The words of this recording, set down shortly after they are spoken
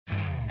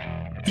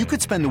You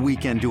could spend the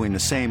weekend doing the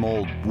same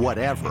old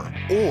whatever,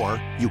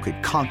 or you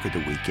could conquer the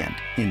weekend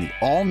in the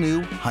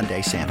all-new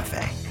Hyundai Santa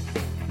Fe.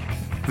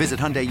 Visit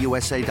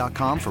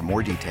HyundaiUSA.com for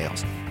more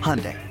details.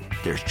 Hyundai,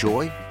 there's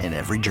joy in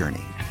every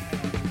journey.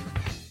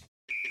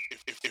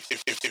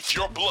 If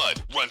your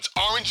blood runs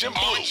orange and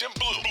blue,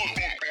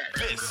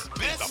 this is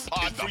the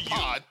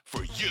pod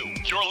for you.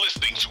 You're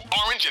listening to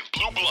Orange and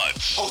Blue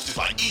Bloods, hosted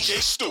by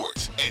EJ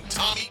Stewart and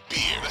Tommy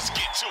Beer. Let's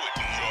get to it,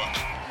 New York.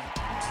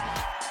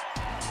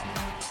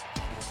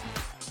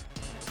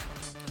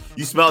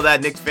 You smell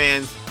that, Knicks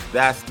fans?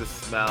 That's the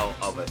smell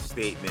of a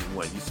statement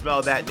win. You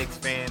smell that, Knicks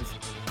fans?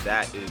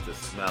 That is the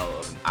smell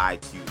of an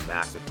IQ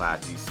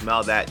masterclass. You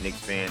smell that,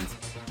 Knicks fans?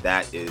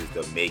 That is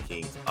the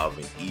makings of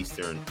an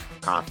Eastern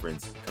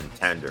Conference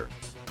contender.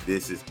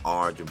 This is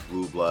Orange and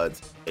Blue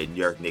Bloods, a New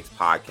York Knicks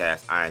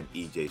podcast. I am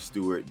EJ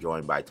Stewart,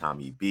 joined by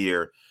Tommy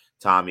Beer.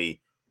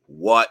 Tommy,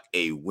 what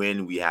a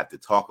win we have to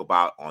talk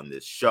about on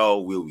this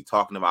show. We'll be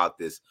talking about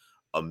this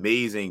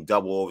amazing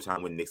double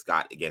overtime win Knicks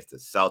got against the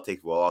Celtics.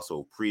 We'll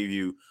also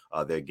preview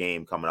their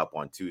game coming up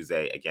on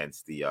Tuesday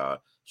against the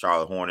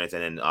Charlotte Hornets,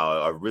 and then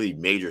a really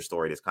major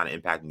story that's kind of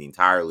impacting the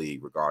entire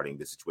league regarding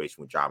the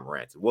situation with Ja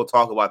Morant. So we'll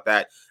talk about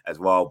that as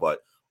well, but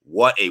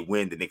what a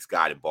win the Knicks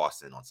got in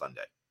Boston on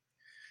Sunday.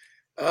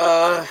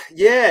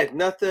 Yeah,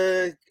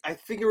 nothing. I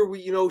figure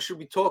we, should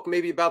we talk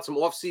maybe about some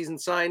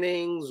offseason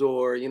signings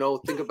or,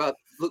 think about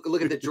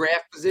look at the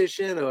draft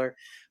position, or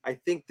I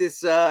think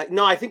this,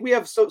 no, I think we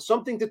have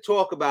something to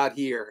talk about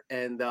here.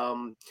 And,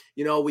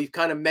 we've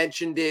kind of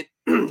mentioned it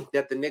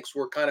that the Knicks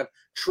were kind of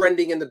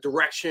trending in the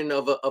direction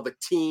of a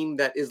team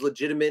that is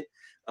legitimate.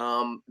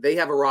 They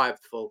have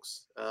arrived,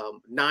 folks.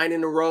 9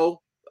 in a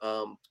row.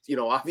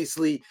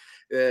 Obviously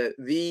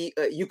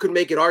you could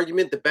make an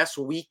argument the best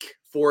week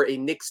for a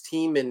Knicks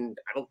team in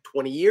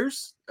 20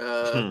 years.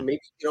 Maybe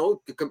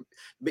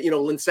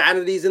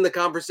Linsanity's in the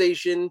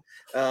conversation.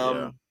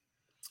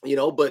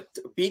 But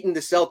beating the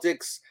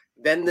Celtics,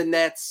 then the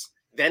Nets,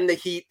 then the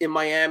Heat in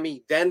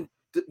Miami, then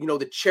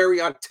the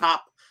cherry on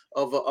top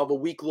of a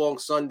week-long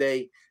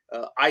Sunday,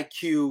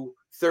 IQ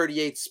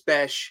 38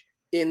 special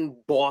in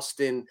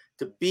Boston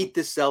to beat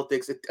the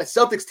Celtics, a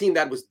Celtics team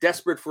that was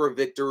desperate for a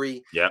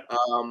victory. Yeah.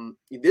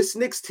 This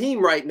Knicks team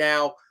right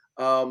now,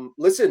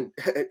 listen,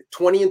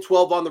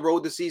 20-12 on the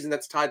road this season.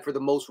 That's tied for the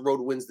most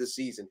road wins this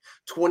season.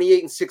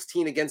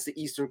 28-16 against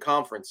the Eastern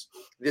Conference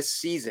this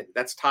season.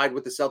 That's tied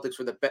with the Celtics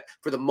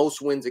for the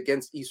most wins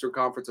against Eastern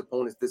Conference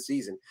opponents this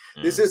season.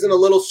 This isn't a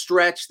little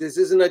stretch. This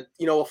isn't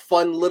a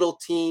fun little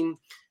team.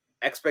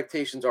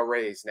 Expectations are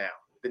raised now.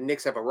 The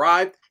Knicks have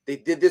arrived. They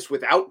did this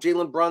without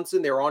Jalen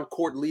Brunson. They're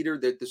on-court leader,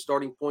 the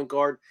starting point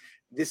guard.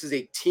 This is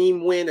a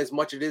team win as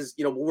much as it is,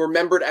 we'll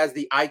remember it as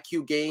the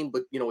IQ game,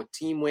 but, a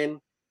team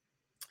win.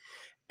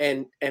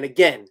 And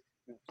again,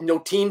 no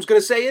team's going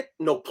to say it.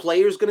 No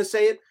player's going to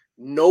say it.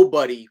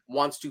 Nobody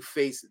wants to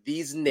face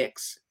these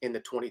Knicks in the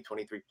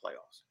 2023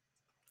 playoffs.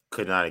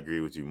 Could not agree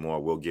with you more.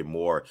 We'll get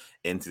more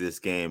into this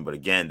game. But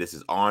again, this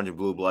is Orange and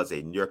Blue Bloods,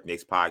 a New York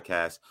Knicks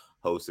podcast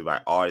hosted by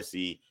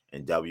Odyssey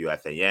and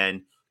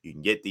WFAN. You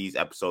can get these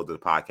episodes of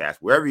the podcast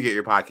wherever you get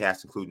your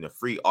podcasts, including the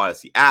free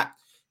Odyssey app.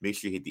 Make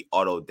sure you hit the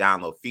auto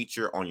download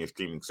feature on your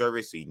streaming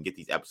service so you can get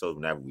these episodes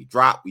whenever we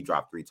drop. We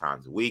drop 3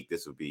 times a week.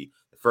 This will be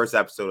the first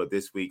episode of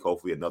this week.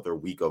 Hopefully another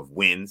week of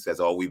wins. That's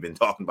all we've been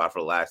talking about for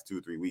the last 2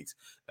 or 3 weeks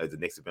as the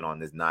Knicks have been on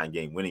this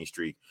 9-game winning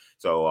streak.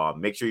 So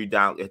make sure you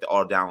hit the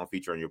auto download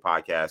feature on your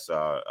podcast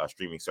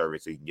streaming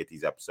service so you can get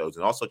these episodes.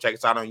 And also check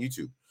us out on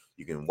YouTube.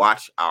 You can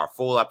watch our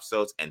full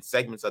episodes and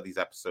segments of these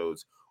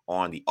episodes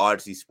on the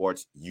Odyssey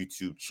Sports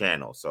YouTube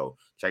channel. So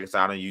check us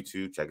out on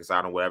YouTube. Check us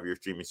out on whatever your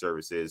streaming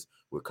service is.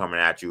 We're coming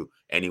at you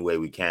any way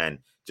we can.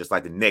 Just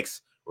like the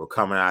Knicks, we're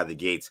coming out of the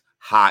gates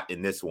hot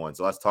in this one.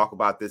 So let's talk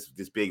about this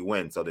big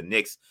win. So the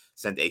Knicks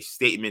sent a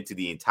statement to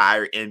the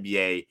entire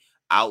NBA,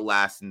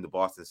 outlasting the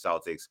Boston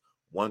Celtics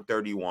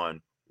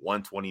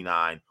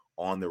 131-129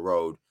 on the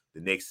road.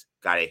 The Knicks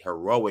got a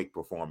heroic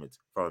performance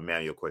from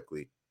Emmanuel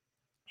Quickley.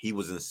 He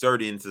was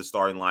inserted into the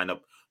starting lineup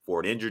for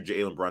an injured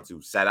Jalen Brunson,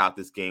 who sat out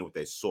this game with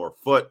a sore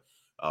foot.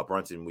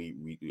 Brunson,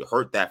 we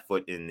hurt that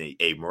foot in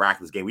a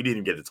miraculous game we didn't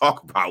even get to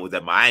talk about, with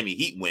that Miami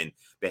Heat win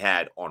they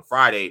had on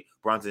Friday.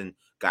 Brunson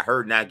got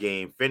hurt in that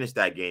game, finished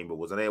that game, but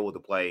was unable to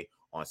play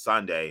on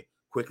Sunday.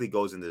 Quickly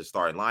goes into the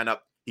starting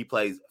lineup. He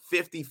plays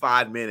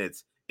 55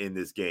 minutes in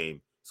this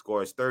game,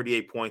 scores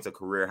 38 points, a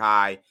career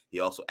high. He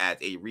also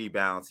adds 8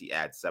 rebounds. He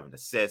adds 7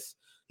 assists.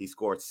 He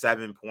scored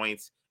 7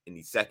 points in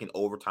the second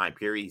overtime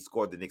period. He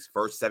scored the Knicks'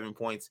 first 7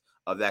 points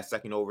of that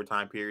second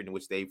overtime period, in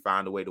which they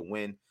found a way to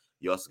win.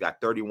 You also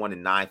got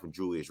 31-9 from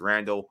Julius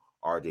Randle.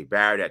 RJ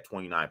Barrett at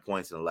 29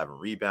 points and 11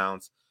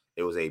 rebounds.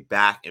 It was a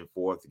back and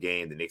forth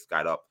game. The Knicks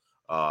got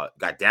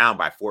down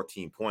by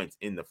 14 points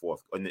in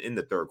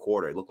the third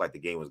quarter. It looked like the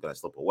game was going to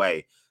slip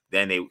away.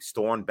 Then they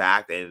stormed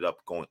back. They ended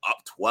up going up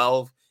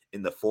 12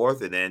 in the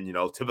fourth. And then,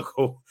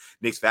 typical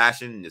Knicks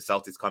fashion, the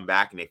Celtics come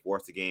back and they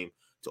force the game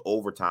to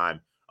overtime.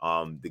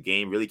 The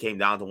game really came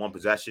down to one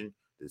possession.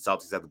 The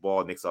Celtics had the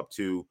ball, Knicks up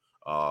 2.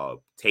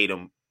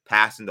 Tatum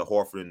passing to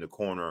Horford in the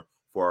corner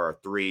for a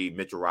three.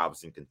 Mitchell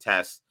Robinson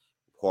contests.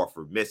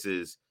 Horford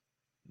misses.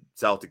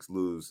 Celtics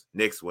lose.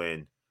 Knicks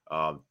win.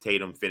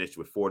 Tatum finished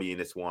with 40 in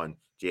this one.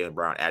 Jaylen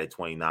Brown added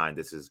 29.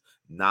 This is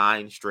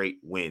 9 straight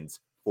wins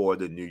for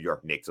the New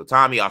York Knicks. So,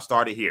 Tommy, I'll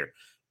start it here.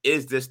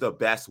 Is this the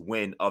best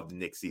win of the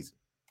Knicks season?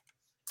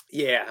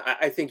 Yeah,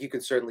 I think you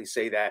can certainly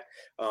say that.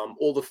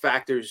 All the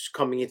factors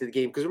coming into the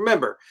game, because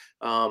remember,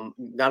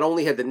 not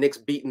only had the Knicks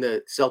beaten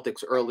the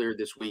Celtics earlier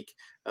this week,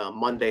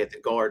 Monday at the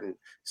Garden,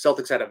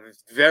 Celtics had a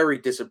very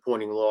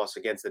disappointing loss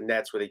against the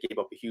Nets where they gave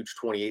up a huge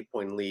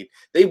 28-point lead.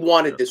 They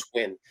wanted this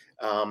win,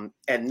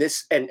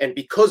 and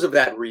because of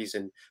that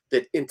reason,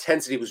 the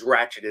intensity was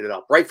ratcheted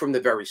up right from the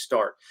very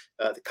start.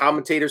 The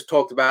commentators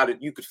talked about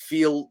it. You could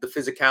feel the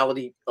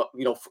physicality,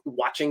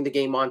 watching the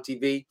game on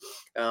TV.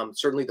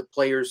 Certainly, the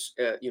players,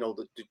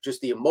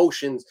 just the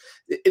emotions.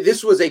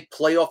 This was a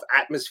playoff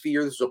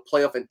atmosphere. This was a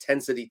playoff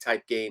intensity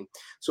type game.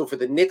 So for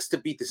the Knicks to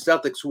beat the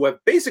Celtics, who have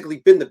basically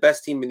been the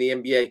best team in the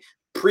NBA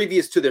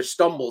previous to their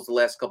stumbles the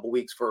last couple of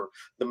weeks for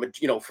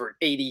for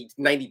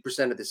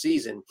 80-90% of the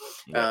season,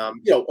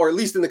 or at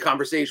least in the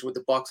conversation with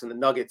the Bucks and the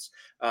Nuggets,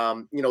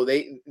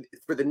 they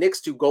for the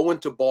Knicks to go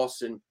into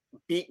Boston,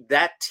 beat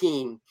that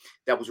team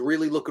that was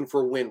really looking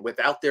for a win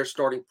without their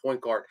starting point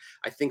guard,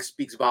 I think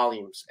speaks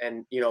volumes.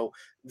 And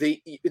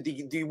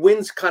the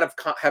wins kind of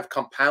have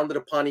compounded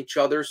upon each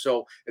other.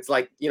 So it's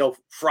like,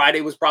 Friday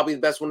was probably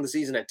the best win of the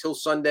season until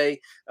Sunday.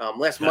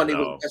 Last Monday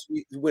was the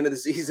best win of the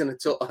season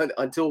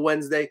until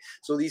Wednesday.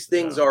 So these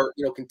things are,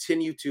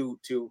 continue to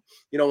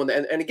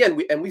and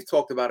again, we've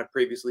talked about it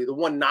previously. The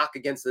one knock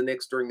against the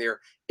Knicks during their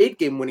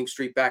 8-game winning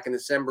streak back in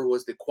December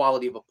was the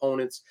quality of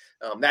opponents.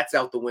 That's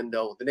out the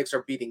window. The Knicks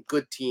are beating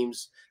good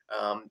teams.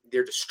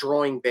 They're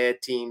destroying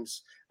bad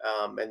teams.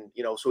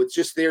 So it's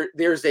just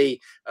there's a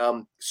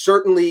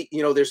certainly,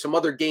 there's some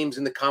other games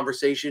in the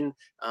conversation.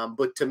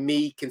 But to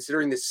me,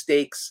 considering the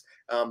stakes,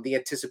 the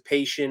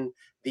anticipation,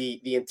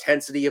 the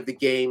intensity of the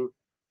game,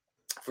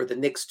 for the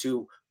Knicks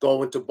to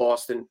go into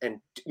Boston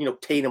and,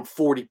 Tatum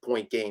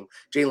 40-point game,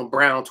 Jaylen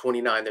Brown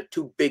 29. They're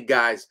two big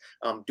guys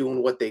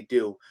doing what they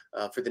do.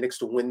 For the Knicks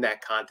to win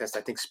that contest,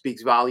 I think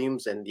speaks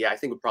volumes. And I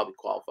think it probably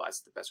qualifies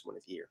as the best win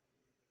of the year.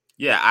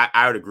 Yeah,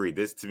 I would agree.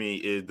 This to me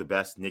is the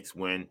best Knicks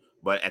win.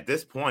 But at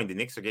this point, the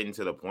Knicks are getting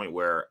to the point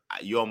where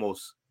you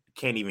almost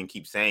can't even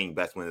keep saying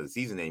best win of the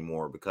season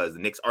anymore, because the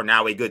Knicks are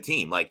now a good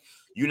team. Like,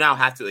 you now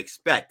have to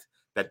expect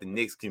that the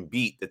Knicks can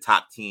beat the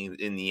top teams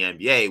in the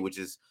NBA, which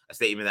is a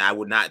statement that I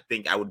would not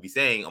think I would be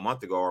saying a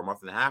month ago or a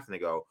month and a half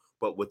ago.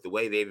 But with the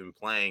way they've been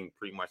playing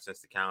pretty much since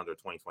the calendar of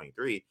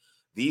 2023,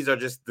 these are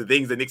just the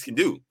things the Knicks can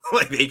do.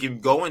 Like, they can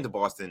go into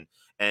Boston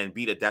and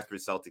beat a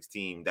desperate Celtics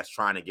team that's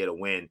trying to get a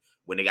win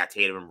when they got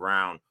Tatum and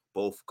Brown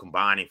both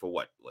combining for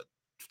what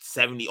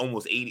 70,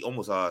 almost 80,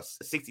 almost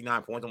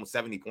 69 points, almost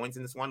 70 points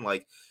in this one.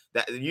 Like,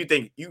 that, you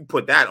think you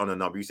put that on a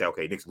number, you say,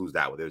 okay, Knicks lose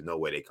that one. There's no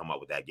way they come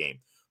up with that game.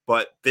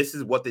 But this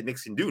is what the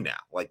Knicks can do now.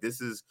 Like,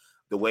 this is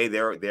the way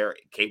they're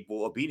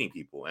capable of beating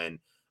people. And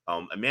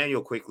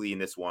Emmanuel quickly in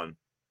this one,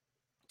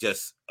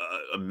 just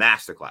a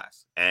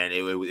masterclass. And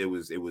it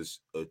was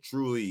a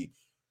truly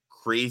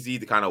crazy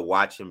to kind of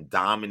watch him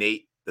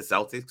dominate the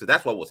Celtics, because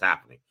that's what was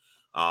happening.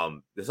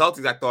 The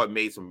Celtics, I thought,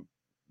 made some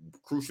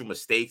crucial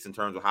mistakes in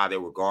terms of how they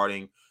were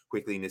guarding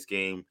quickly in this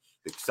game.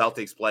 The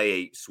Celtics play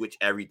a switch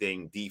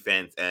everything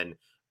defense, and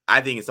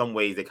I think in some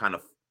ways they kind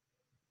of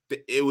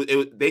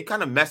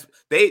mess.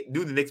 They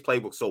do the Knicks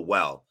playbook so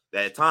well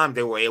that at times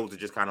they were able to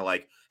just kind of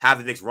like have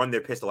the Knicks run their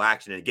pistol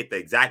action and get the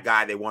exact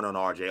guy they want on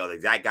RJ or the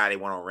exact guy they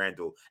want on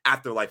Randall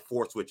after like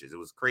 4 switches. It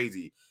was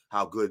crazy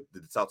how good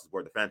the Celtics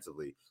were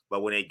defensively.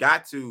 But when they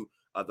got to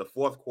the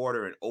fourth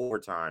quarter and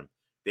overtime,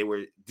 they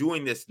were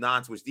doing this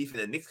non-switch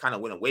defense, and the Knicks kind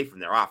of went away from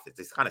their offense.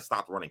 They kind of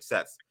stopped running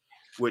sets,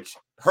 which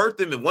hurt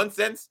them in one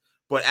sense,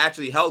 but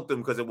actually helped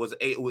them because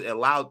it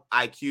allowed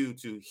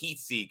IQ to heat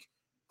seek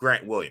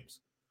Grant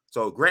Williams.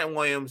 So Grant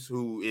Williams,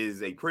 who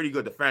is a pretty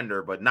good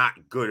defender, but not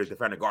good at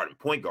defender guarding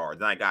point guard,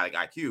 not a guy like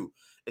IQ,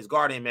 is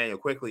guarding Emmanuel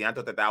quickly. I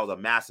thought that was a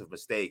massive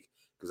mistake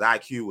because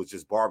IQ was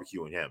just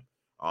barbecuing him.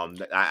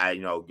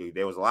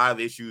 There was a lot of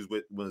issues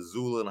with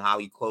Zula and how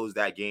he closed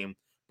that game,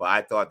 but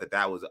I thought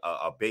that was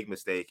a big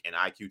mistake, and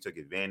IQ took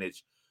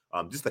advantage.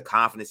 Just the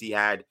confidence he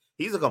had.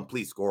 He's a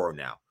complete scorer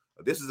now.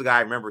 This is a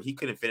guy, remember, he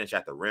couldn't finish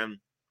at the rim.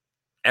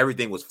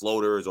 Everything was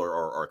floaters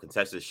or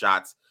contested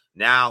shots.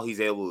 Now he's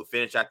able to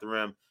finish at the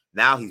rim.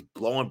 Now he's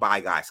blowing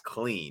by guys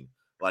clean.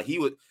 Like he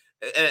would,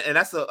 and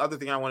that's the other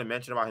thing I want to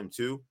mention about him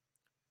too.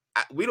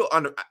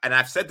 And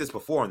I've said this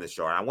before on this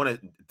show.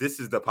 And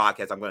this is the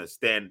podcast I'm going to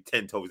stand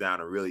 10 toes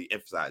down and really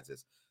emphasize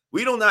this.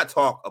 We do not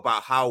talk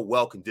about how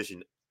well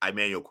conditioned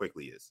Emmanuel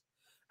quickly is.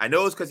 I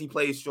know it's because he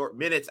plays short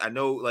minutes. I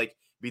know, like,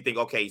 we think,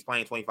 okay, he's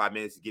playing 25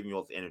 minutes, he's giving you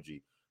all this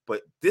energy.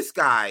 But this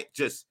guy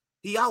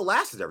he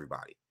outlasted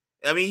everybody.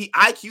 I mean,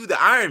 IQ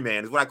the Iron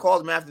Man is what I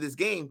called him after this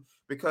game,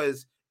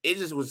 because it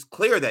just was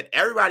clear that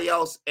everybody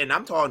else, and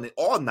I'm talking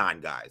all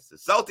 9 guys, the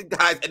Celtic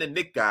guys and the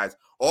Knicks guys,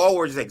 all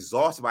were just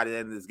exhausted by the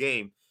end of this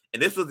game.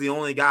 And this was the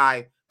only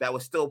guy that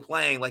was still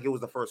playing like it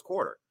was the first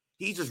quarter.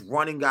 He's just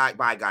running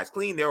by guys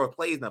clean. There were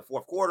plays in the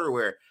fourth quarter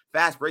where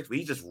fast breaks, but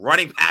he's just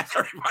running past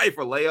everybody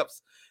for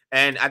layups.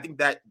 And I think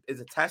that is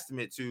a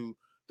testament to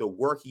the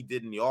work he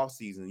did in the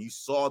offseason. You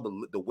saw the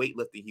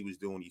weightlifting he was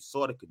doing. You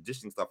saw the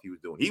conditioning stuff he was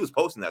doing. He was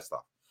posting that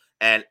stuff.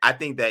 And I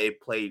think that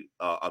it played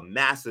a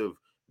massive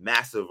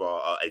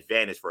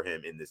advantage for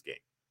him in this game.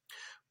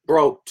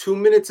 Bro, 2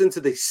 minutes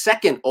into the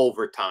second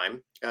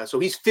overtime. So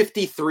he's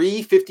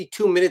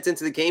 52 minutes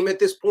into the game at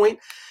this point.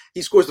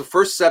 He scores the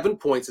first 7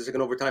 points in the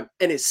second overtime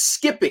and is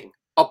skipping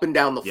up and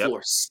down the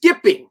floor.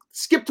 Skip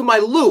to my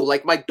Lou,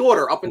 like my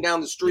daughter up and down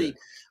the street.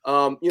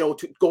 Going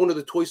to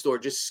the toy store,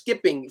 just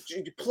skipping,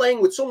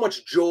 playing with so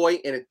much joy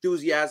and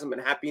enthusiasm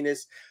and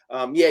happiness.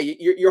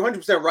 You're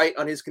 100% right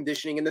on his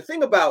conditioning. And the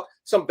thing about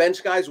some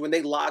bench guys, when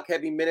they log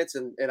heavy minutes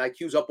and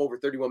IQ's up over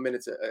 31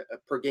 minutes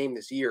per game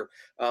this year,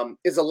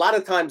 is a lot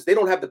of times they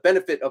don't have the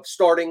benefit of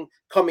starting,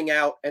 coming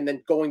out, and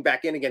then going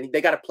back in again.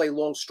 They got to play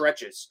long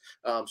stretches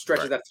at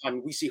a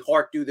time. We see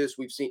Hart do this.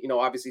 We've seen,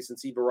 obviously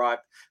since he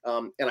arrived,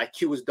 and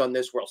IQ has done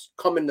this, where he'll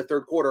come in the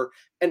third quarter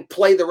and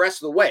play the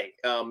rest of the way,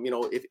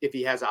 if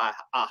he has a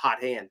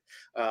hot hand.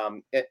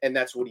 And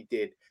that's what he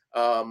did.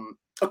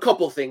 A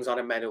couple of things on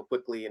Emmanuel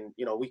quickly, and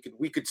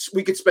we could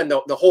spend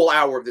the whole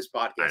hour of this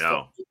podcast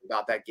talking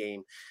about that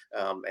game,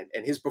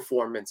 and his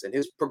performance and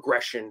his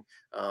progression.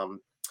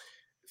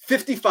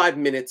 55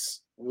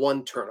 minutes,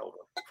 1 turnover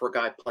for a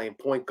guy playing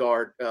point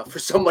guard, for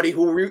somebody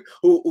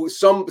who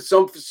some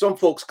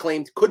folks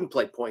claimed couldn't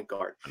play point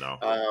guard. I know.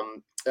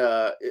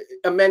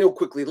 Emmanuel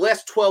quickly, the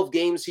last 12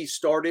 games he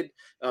started,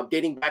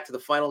 dating back to the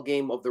final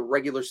game of the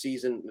regular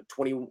season,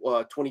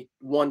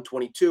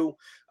 21-22.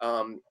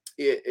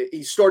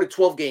 He started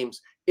 12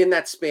 games. In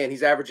that span,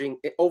 he's averaging,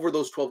 over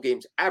those 12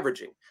 games,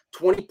 averaging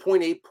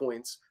 20.8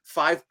 points,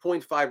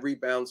 5.5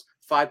 rebounds,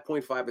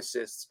 5.5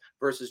 assists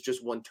versus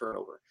just 1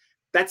 turnover.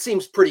 That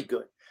seems pretty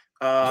good.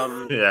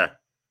 And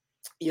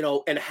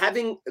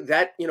having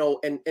that,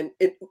 and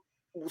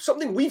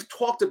something we've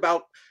talked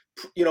about,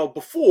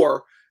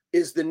 before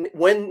is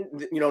when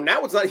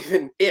it's not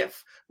even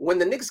if, when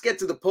the Knicks get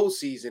to the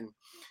postseason,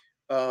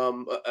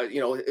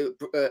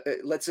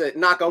 let's say,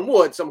 knock on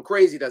wood, something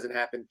crazy doesn't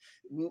happen.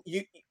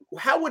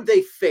 How would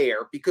they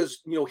fare? Because,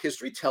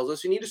 history tells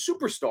us you need a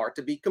superstar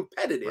to be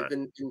competitive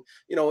and to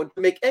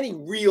make any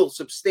real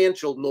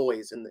substantial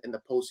noise in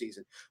the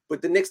postseason.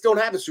 But the Knicks don't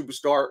have a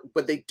superstar,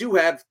 but they do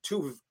have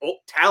 2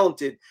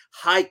 talented,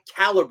 high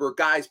caliber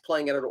guys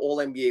playing at an all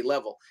NBA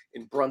level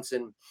in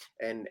Brunson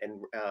and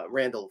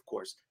Randall, of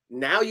course.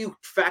 Now you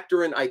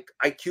factor in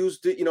IQ's,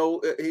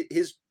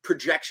 his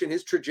projection,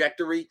 his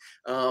trajectory.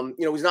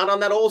 He's not on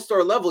that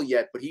all-star level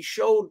yet, but he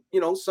showed,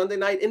 Sunday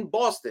night in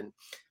Boston.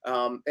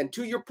 And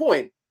to your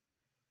point,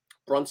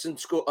 Brunson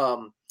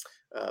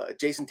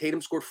Jason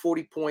Tatum scored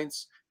 40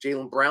 points.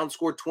 Jaylen Brown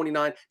scored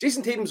 29.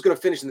 Jason Tatum's going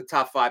to finish in the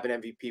top 5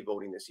 in MVP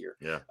voting this year.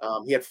 Yeah.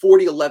 He had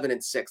 40, 11,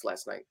 and 6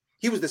 last night.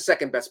 He was the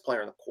second best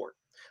player on the court.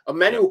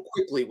 Emmanuel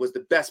quickly was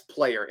the best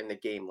player in the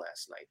game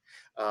last night,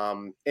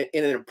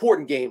 in an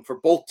important game for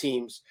both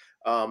teams.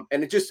 And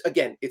it just,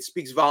 again, it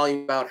speaks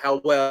volume about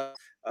how well,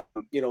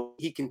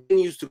 he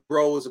continues to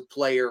grow as a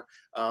player.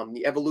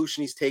 The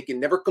evolution he's taken,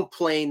 never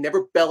complained,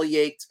 never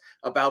bellyached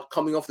about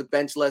coming off the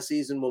bench last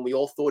season when we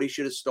all thought he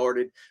should have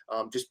started.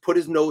 Just put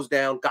his nose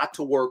down, got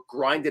to work,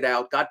 grinded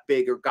out, got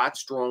bigger, got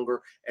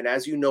stronger. And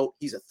as you know,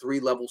 he's a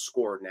 3-level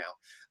scorer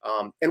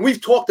now. And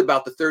we've talked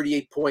about the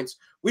 38 points.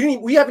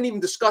 We haven't even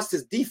discussed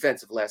his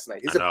defensive last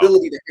night. His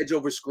ability to hedge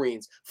over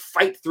screens,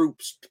 fight through,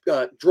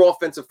 draw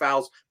offensive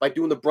fouls by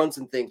doing the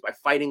Brunson things, by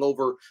fighting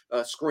over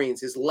screens.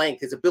 His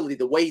length, his ability,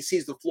 the way he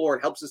sees the floor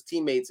and helps his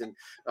teammates, and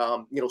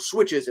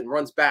switches and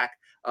runs back.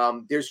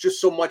 There's just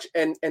so much.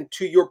 And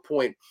to your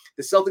point,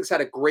 the Celtics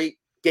had a great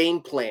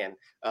game plan,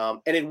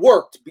 and it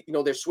worked.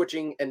 They're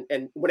switching,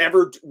 and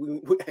whenever,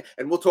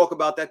 and we'll talk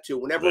about that too.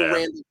 Whenever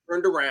Randall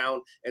turned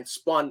around and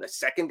spun, a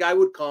second guy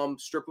would come,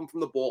 strip him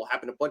from the ball.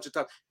 Happened a bunch of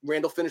times.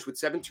 Randall finished with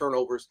 7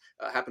 turnovers.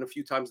 Happened a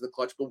few times in the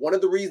clutch. But one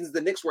of the reasons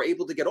the Knicks were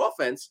able to get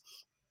offense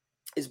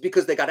is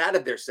because they got out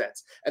of their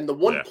sets. And the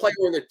one player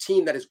on their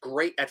team that is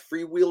great at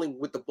freewheeling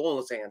with the ball in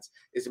his hands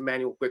is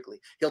Emmanuel quickly.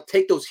 He'll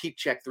take those heat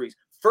check threes.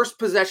 First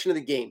possession of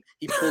the game,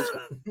 he pulls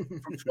from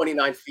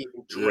 29 feet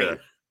and drain.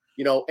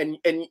 And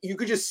you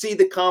could just see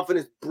the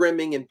confidence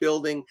brimming and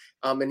building.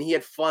 And he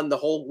had fun the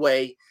whole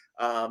way.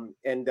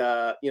 And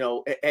the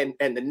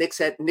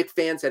Knicks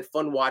fans had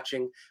fun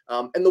watching.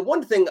 And the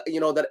one thing,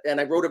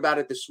 and I wrote about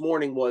it this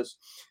morning, was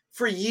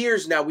for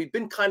years now, we've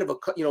been kind of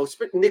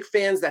Knicks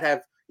fans that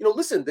have,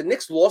 listen, the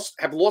Knicks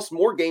have lost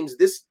more games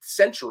this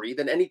century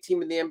than any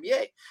team in the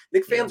NBA.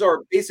 Knicks fans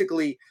are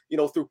basically,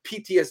 through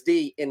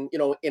PTSD in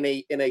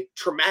a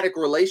traumatic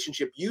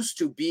relationship, used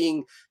to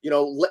being,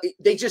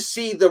 they just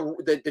see the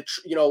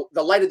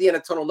light at the end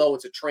of the tunnel. No,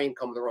 it's a train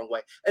coming the wrong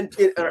way, and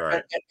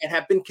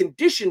have been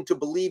conditioned to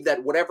believe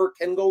that whatever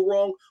can go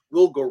wrong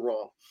will go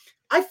wrong.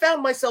 I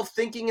found myself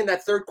thinking in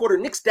that third quarter,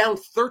 Knicks down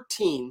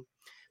 13.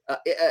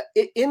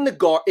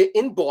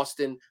 In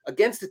Boston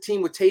against the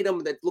team with Tatum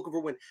that looking for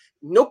a win.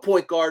 No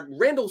point guard.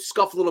 Randall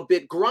scuffed a little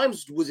bit.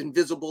 Grimes was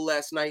invisible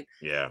last night.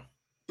 Yeah.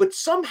 But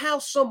somehow,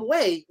 some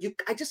way,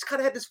 I just kind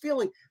of had this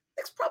feeling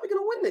Knicks probably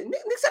going to win it.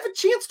 Knicks have a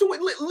chance to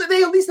win.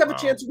 They at least have a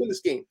chance to win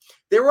this game.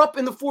 They're up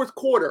in the fourth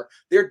quarter.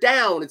 They're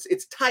down.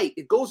 It's tight.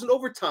 It goes in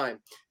overtime.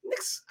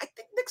 I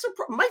think Knicks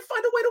might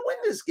find a way to win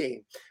this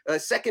game.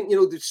 Second,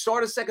 to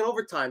start a second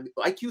overtime.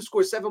 IQ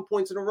scores 7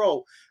 points in a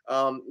row.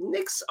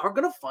 Knicks are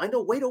going to find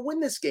a way to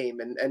win this game.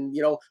 And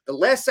the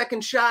last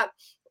second shot,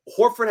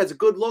 Horford has a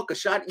good look, a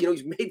shot.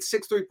 He's made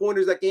 6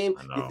 3-pointers that game.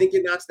 You think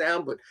it knocks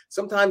down, but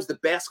sometimes the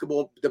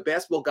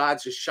basketball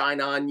gods just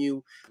shine on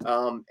you.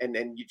 And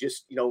then you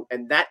just,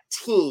 and that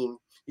team,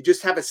 you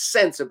just have a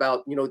sense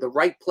about, the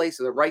right place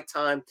at the right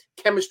time,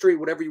 chemistry,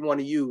 whatever you want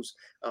to use.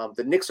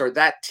 The Knicks are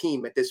that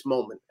team at this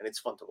moment, and it's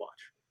fun to watch.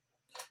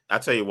 I'll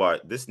tell you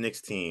what, this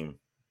Knicks team,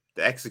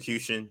 the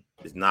execution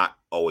is not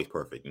always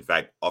perfect. In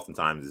fact,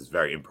 oftentimes it's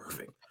very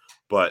imperfect.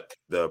 But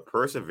the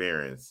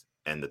perseverance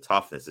and the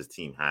toughness this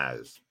team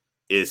has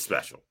is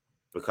special,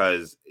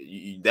 because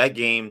that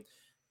game,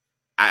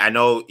 I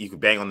know you could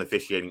bang on the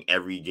officiating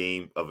every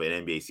game of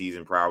an NBA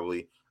season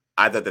probably.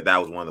 I thought that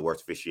was one of the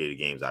worst officiated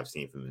games I've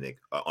seen from the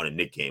Knicks on a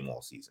Knicks game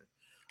all season.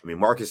 I mean,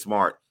 Marcus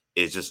Smart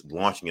is just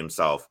launching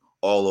himself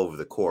all over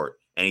the court,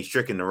 and he's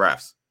tricking the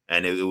refs.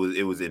 And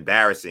it was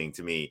embarrassing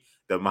to me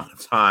the amount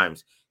of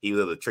times he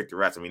was able to trick the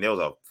refs. I mean, there was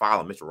a foul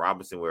on Mitchell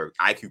Robinson where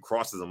IQ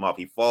crosses him up.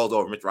 He falls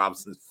over Mitchell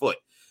Robinson's foot,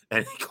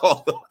 and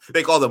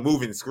they called a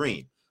moving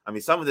screen. I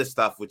mean, some of this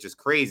stuff, which is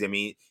crazy. I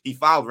mean, he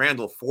fouled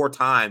Randall 4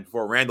 times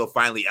before Randall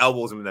finally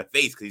elbows him in the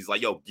face because he's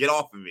like, yo, get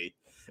off of me.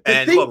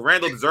 And look,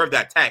 Randall deserved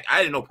that tech.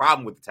 I had no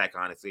problem with the tech,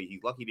 honestly.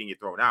 He's lucky he didn't get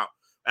thrown out.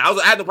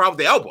 And I had no problem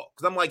with the elbow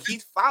because I'm like,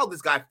 he's fouled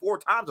this guy 4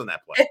 times on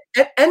that play.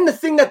 And the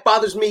thing that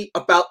bothers me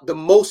about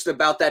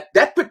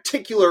that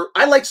particular,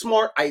 I like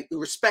Smart. I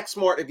respect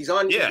Smart. If he's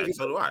on,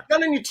 so do I.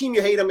 Not on your team,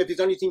 you hate him. If he's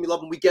on your team, you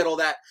love him. We get all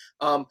that.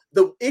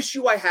 The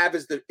issue I have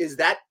is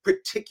that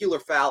particular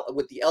foul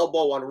with the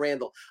elbow on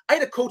Randall. I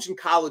had a coach in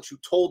college who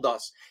told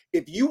us,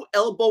 if you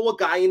elbow a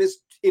guy in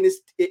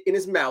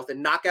his mouth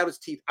and knock out his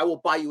teeth, I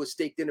will buy you a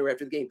steak dinner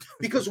after the game.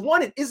 Because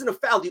one, it isn't a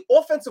foul. The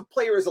offensive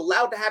player is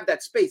allowed to have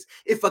that space.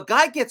 If a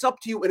guy gets up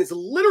to you and is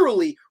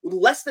literally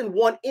less than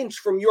 1 inch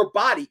from your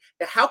body,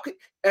 how could,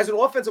 as an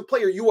offensive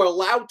player, you are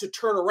allowed to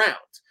turn around?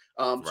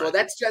 Right. So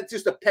that's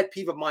just a pet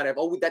peeve of mine. I've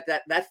always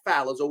that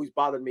foul has always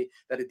bothered me,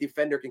 that a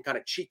defender can kind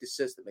of cheat the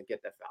system and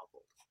get that foul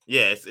goal.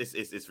 Yeah,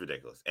 it's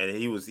ridiculous. And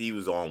he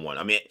was on one.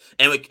 I mean,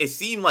 and it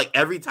seemed like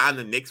every time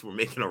the Knicks were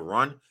making a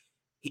run,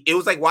 it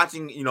was like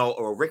watching,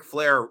 a Ric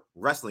Flair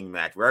wrestling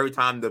match where every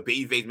time the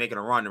babyface making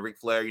a run and Ric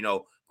Flair,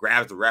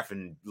 grabs the ref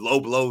and low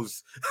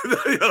blows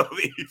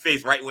the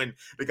babyface right when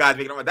the guy's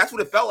making a run. That's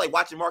what it felt like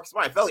watching Marcus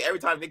Smart. It felt like every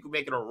time Knicks were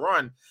making a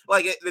run,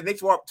 like the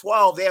Knicks were up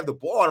 12, they have the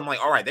ball, and I'm like,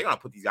 all right, they're going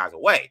to put these guys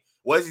away.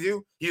 What does he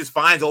do? He just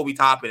finds Obi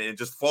Toppin and it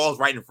just falls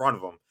right in front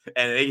of him.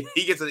 And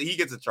he gets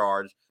a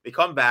charge. They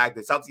come back.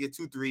 The Celtics get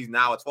 2 threes.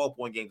 Now a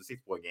 12-point game to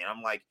 6-point game.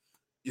 I'm like,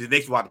 the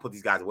Knicks will have to put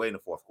these guys away in the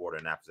fourth quarter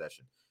in that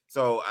possession.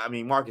 So, I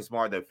mean, Marcus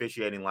Smart, the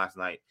officiating last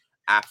night,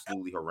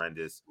 absolutely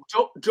horrendous.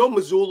 Joe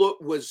Mazzulla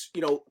was,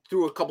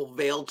 threw a couple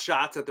veiled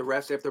shots at the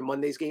refs after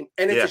Monday's game.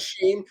 And it's a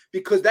shame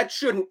because that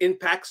shouldn't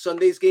impact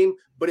Sunday's game,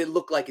 but it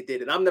looked like it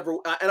did. And I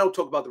don't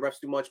talk about the refs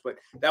too much, but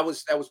that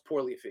was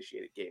poorly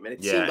officiated game. And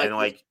it seemed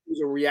like it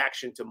was a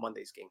reaction to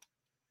Monday's game.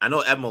 I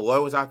know Ed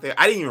Malloy was out there.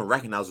 I didn't even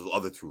recognize those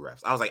other 2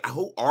 refs. I was like,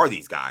 who are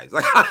these guys?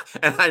 Like,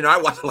 and I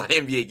watched a lot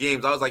of NBA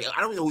games. I was like,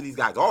 I don't know who these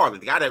guys are. Like,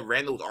 the guy that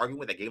Randall was arguing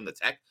with that gave him the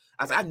tech.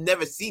 I was like, I've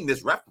never seen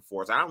this ref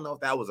before. So I don't know if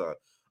that was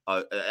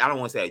I don't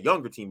want to say a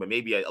younger team, but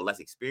maybe a less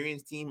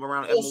experienced team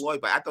around Ed Malloy.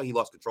 But I thought he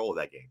lost control of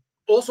that game.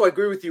 Also, I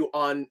agree with you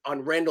on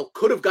Randall.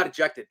 Could have got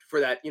ejected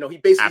for that. He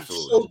basically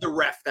showed the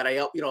ref that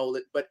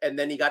and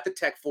then he got the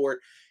tech for it.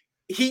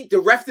 The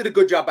ref did a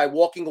good job by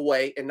walking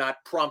away and not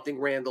prompting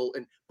Randall.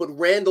 But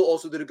Randall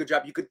also did a good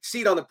job. You could see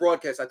it on the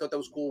broadcast. I thought that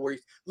was cool, where he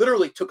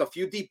literally took a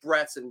few deep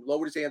breaths and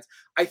lowered his hands.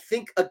 I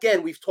think,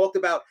 again, we've talked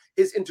about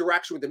his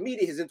interaction with the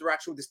media, his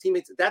interaction with his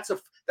teammates. That's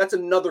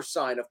another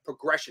sign of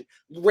progression.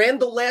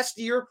 Randall last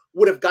year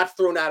would have got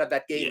thrown out of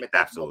that game at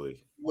that absolutely.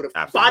 Moment. Would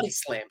have body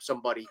slammed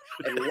somebody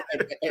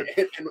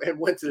and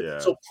went to.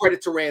 So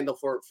credit to Randall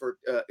for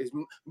his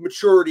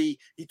maturity.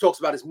 He talks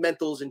about his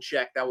mentals in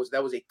check. That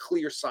was a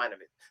clear sign of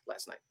it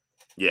last night.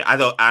 Yeah, I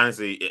thought,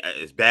 honestly,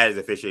 as bad as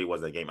the officiating was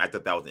in the game, I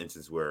thought that was an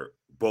instance where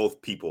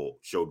both people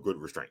showed good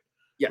restraint.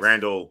 Yes.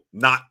 Randall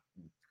not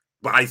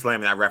body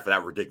slamming that ref for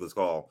that ridiculous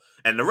call,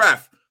 and the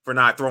ref for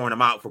not throwing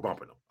him out for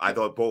bumping him. I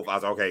thought both. I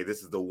was like, okay,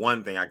 this is the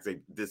one thing I can say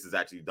this is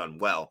actually done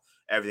well.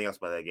 Everything else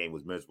about that game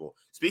was miserable.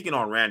 Speaking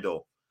on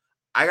Randall,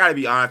 I got to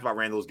be honest about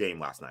Randall's game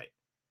last night.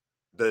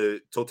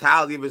 The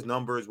totality of his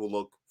numbers will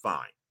look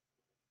fine,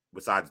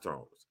 besides the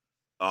turnovers.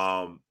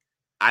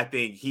 I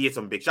think he hit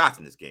some big shots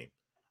in this game.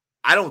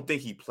 I don't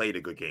think he played a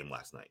good game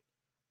last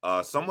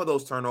night. Some of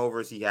those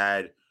turnovers he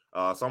had,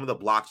 some of the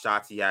block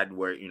shots he had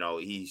where,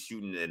 he's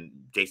shooting and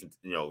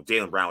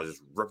Jaylen Brown was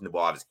just ripping the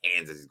ball out of his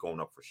hands as he's going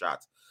up for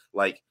shots.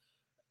 Like,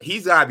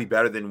 he's got to be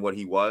better than what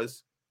he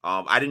was.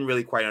 I didn't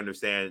really quite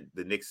understand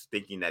the Knicks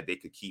thinking that they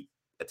could keep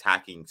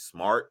attacking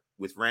Smart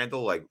with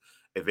Randall. Like,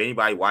 if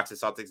anybody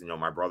watches Celtics,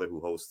 my brother who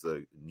hosts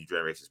the New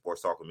Generation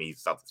Sports Talk with me,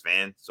 he's a Celtics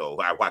fan, so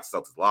I watch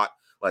Celtics a lot.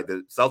 Like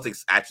the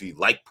Celtics actually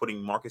like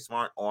putting Marcus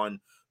Smart on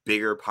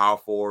bigger, power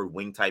forward,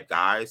 wing type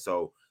guys.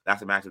 So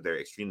that's a matchup they're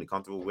extremely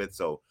comfortable with.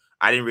 So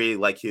I didn't really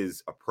like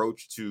his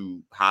approach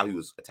to how he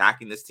was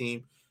attacking this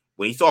team.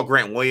 When he saw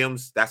Grant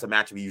Williams, that's a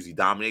matchup he usually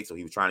dominates, so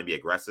he was trying to be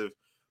aggressive.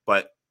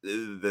 But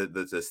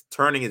the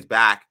turning his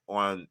back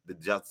on the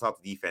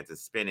Celtics defense and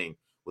spinning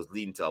was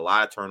leading to a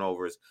lot of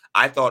turnovers.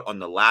 I thought on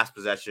the last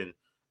possession,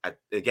 I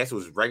guess it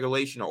was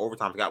regulation or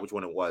overtime, I forgot which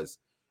one it was.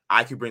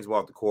 IQ brings the ball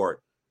up the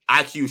court.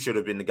 IQ should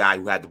have been the guy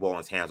who had the ball in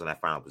his hands on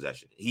that final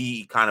possession.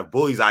 He kind of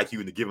bullies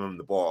IQ into giving him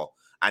the ball.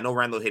 I know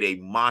Randall hit a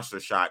monster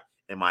shot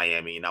in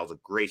Miami, and that was a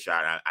great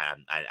shot.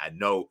 I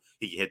know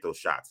he can hit those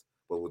shots.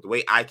 But with the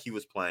way IQ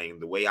was playing,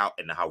 the way out,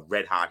 and how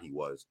red hot he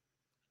was,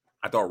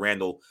 I thought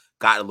Randall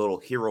got a little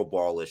hero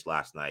ballish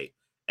last night,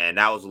 and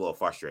that was a little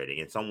frustrating.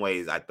 In some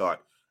ways, I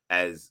thought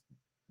as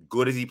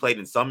good as he played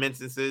in some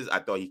instances, I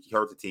thought he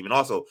hurt the team. And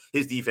also,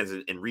 his defense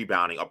and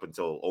rebounding up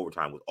until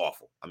overtime was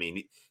awful. I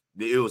mean,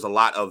 it was a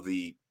lot of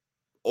the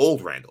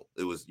old Randall.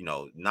 It was,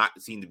 not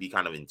seemed to be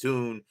kind of in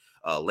tune,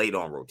 late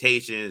on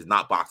rotations,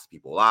 not boxing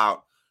people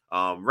out.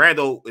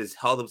 Randall has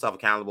held himself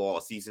accountable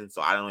all season,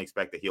 so I don't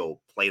expect that he'll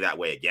play that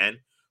way again.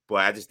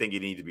 But I just think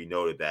it needs to be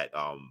noted that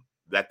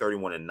that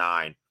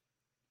 31-9,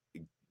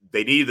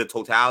 they needed the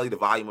totality, the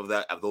volume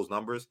of those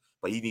numbers,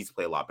 but he needs to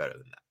play a lot better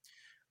than that.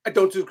 I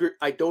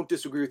don't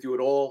disagree with you at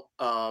all.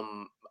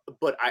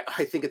 But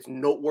I think it's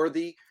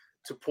noteworthy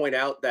to point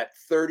out that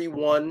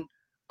 31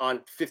 on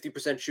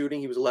 50%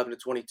 shooting, he was 11 to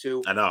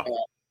 22. I know.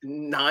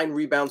 9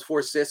 rebounds, 4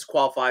 assists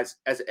qualifies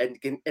as, and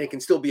it can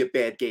still be a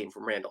bad game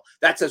from Randall.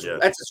 That's as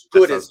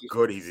good as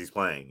he's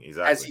playing.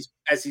 Exactly.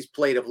 As he's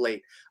played of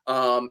late.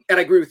 And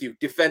I agree with you.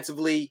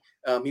 Defensively,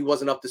 he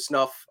wasn't up to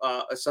snuff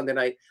Sunday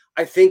night.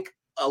 I think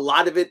a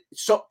lot of it,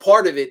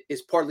 part of it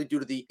is partly due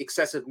to the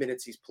excessive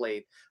minutes he's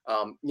played.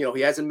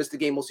 He hasn't missed a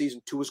game all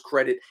season, to his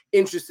credit.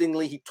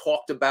 Interestingly, he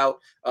talked about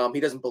he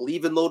doesn't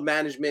believe in load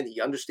management.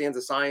 He understands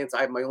the science.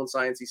 I have my own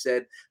science, he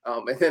said.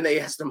 And then they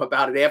asked him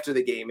about it after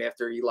the game,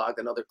 after he logged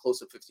another close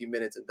to 15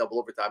 minutes in double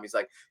overtime. He's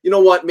like, you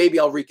know what? Maybe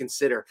I'll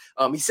reconsider.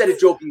 He said it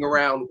joking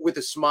around with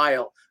a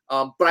smile.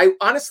 But I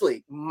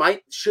honestly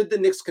should the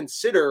Knicks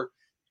consider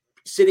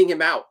sitting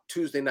him out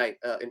Tuesday night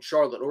in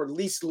Charlotte, or at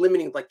least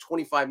limiting like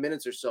 25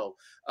 minutes or so.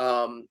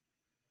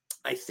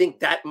 I think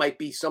that might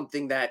be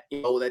something that,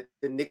 that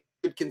the Knicks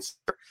could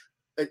consider.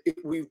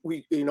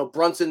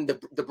 Brunson,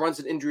 the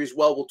Brunson injury as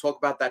well. We'll talk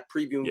about that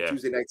previewing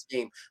Tuesday night's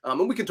game.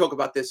 And we can talk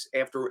about this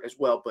after as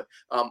well. But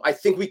I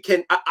think we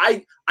can.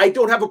 I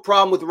don't have a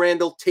problem with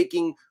Randall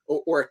taking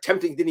or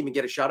attempting, didn't even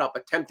get a shot up,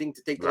 attempting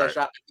to take the last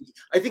shot.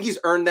 I think he's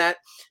earned that,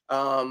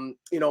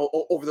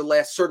 over the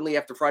last, certainly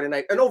after Friday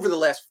night and over the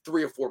last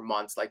 3 or 4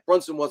 months. Like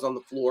Brunson was on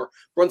the floor.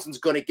 Brunson's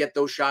going to get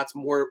those shots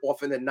more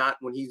often than not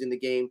when he's in the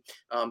game.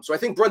 So I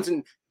think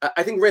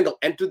Randall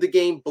entered the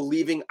game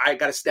believing I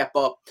got to step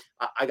up.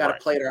 I got to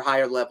play at a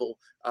higher level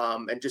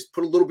and just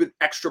put a little bit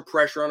extra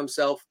pressure on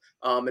himself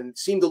and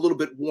seemed a little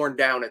bit worn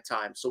down at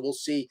times. So we'll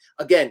see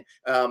again,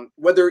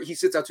 whether he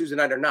sits out Tuesday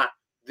night or not.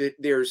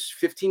 There's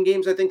 15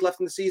 games, I think, left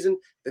in the season.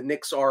 The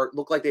Knicks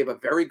look like they have a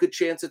very good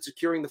chance at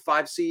securing the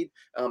 5 seed,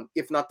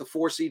 if not the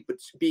 4 seed, but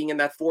being in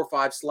that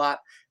 4-5 slot.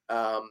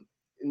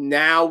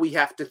 Now we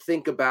have to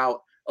think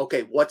about,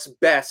 okay, what's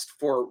best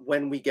for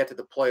when we get to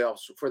the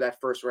playoffs for that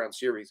first round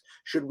series?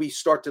 Should we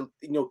start to,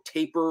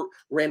 taper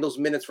Randall's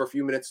minutes for a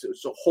few minutes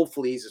so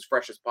hopefully he's as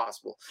fresh as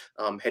possible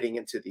heading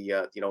into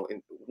the,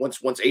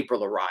 once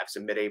April arrives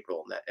in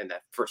mid-April and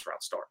that first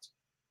round starts.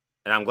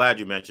 And I'm glad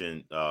you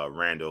mentioned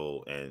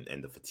Randall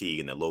and the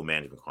fatigue and the low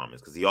management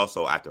comments, because he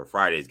also, after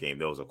Friday's game,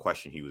 there was a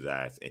question he was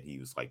asked, and he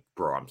was like,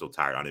 "Bro, I'm so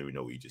tired. I don't even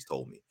know what you just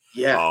told me."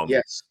 Yeah.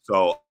 Yes.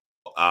 So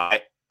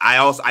I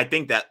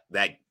think that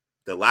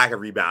the lack of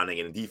rebounding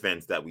and the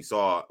defense that we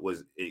saw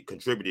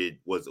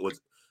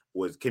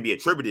can be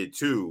attributed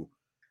to,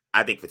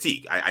 I think,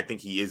 fatigue. I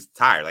think he is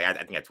tired. Like I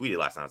think I tweeted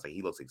last night, I was like,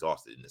 he looks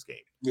exhausted in this game.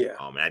 Yeah.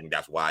 And I think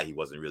that's why he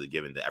wasn't really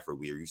given the effort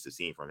we were used to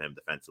seeing from him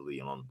defensively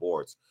and on the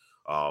boards.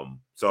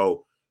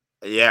 So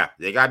yeah,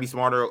 they gotta be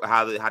smarter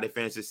how they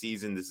finish this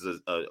season. This is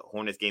a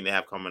Hornets game they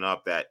have coming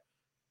up that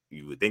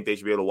you would think they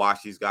should be able to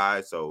watch these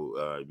guys.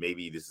 So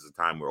maybe this is a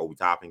time where Obi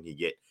Toppin can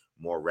get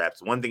more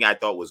reps. One thing I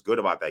thought was good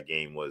about that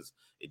game was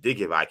it did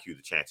give IQ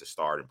the chance to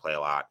start and play a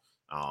lot.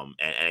 And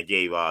it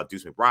gave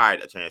Deuce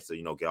McBride a chance to,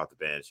 get off the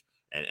bench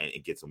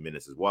and get some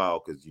minutes as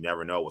well, because you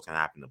never know what's going to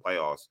happen in the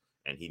playoffs,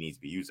 and he needs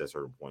to be used at a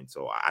certain point.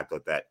 So I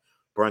thought that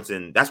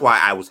Brunson, that's why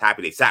I was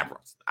happy they sat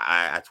Brunson.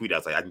 I tweeted, I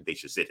was like, I think they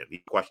should sit him.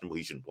 He's questionable.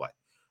 He shouldn't play.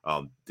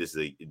 This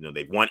is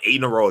they've won 8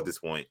 in a row at this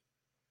point.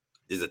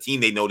 This is a team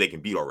they know they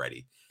can beat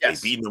already.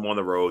 Yes. They beaten them on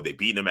the road. They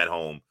beaten them at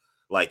home.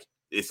 Like,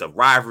 it's a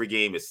rivalry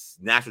game. It's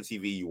national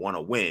TV. You want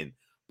to win,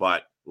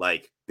 but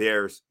like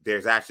there's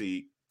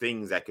actually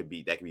things that could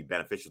be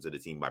beneficial to the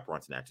team by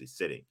Brunson actually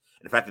sitting.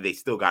 And the fact that they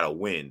still got to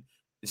win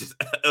just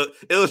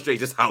illustrates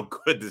just how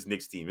good this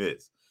Knicks team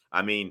is.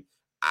 I mean,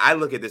 I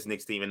look at this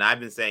Knicks team, and I've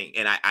been saying,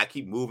 and I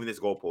keep moving this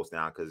goalpost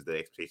now because the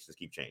expectations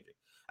keep changing.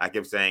 I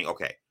kept saying,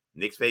 okay,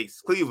 Knicks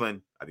face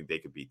Cleveland. I think they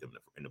could beat them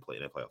in the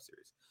playoff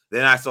series.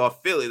 Then I saw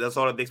Philly. I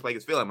saw the Knicks play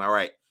against Philly. I'm all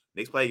right.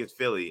 Knicks play against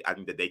Philly. I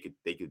think that they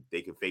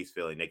could face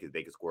Philly and they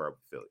could square up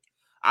with Philly.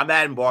 I'm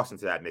adding Boston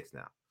to that mix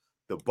now.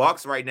 The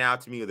Bucks right now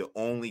to me are the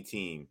only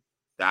team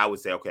that I would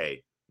say,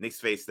 okay, Knicks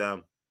face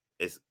them.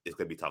 It's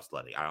gonna be tough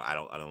sledding. I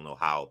don't know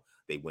how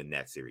they win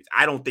that series.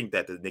 I don't think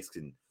that the Knicks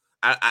can.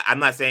 I'm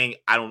not saying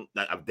I'm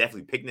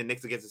definitely picking the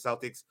Knicks against the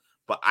Celtics,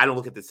 but I don't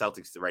look at the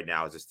Celtics right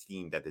now as a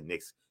team that the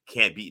Knicks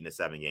can't beat in a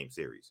 7-game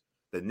series.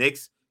 The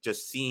Knicks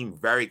just seem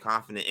very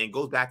confident, and it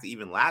goes back to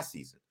even last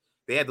season.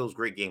 They had those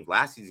great games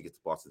last season against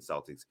the Boston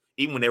Celtics,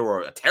 even when they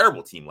were a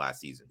terrible team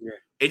last season. Yeah.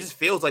 It just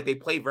feels like they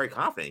played very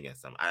confident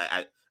against them.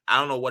 I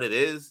don't know what it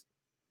is.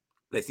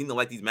 They seem to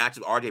like these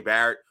matchups. RJ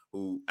Barrett,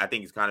 who I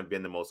think has kind of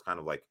been the most kind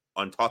of like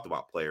untalked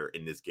about player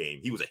in this game.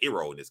 He was a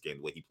hero in this game,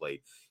 the way he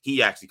played.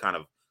 He actually kind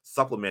of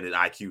supplemented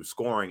IQ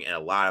scoring in a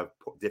lot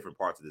of different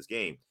parts of this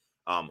game.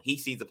 He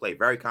seems to play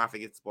very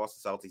confident against the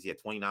Boston Celtics. He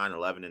had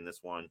 29-11 in this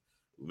one.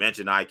 We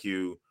mentioned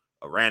IQ.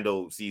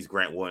 Randall sees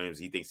Grant Williams.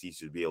 He thinks he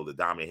should be able to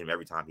dominate him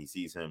every time he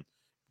sees him.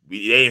 They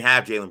didn't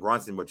have Jalen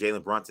Brunson, but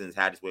Jalen Brunson has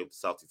had his way with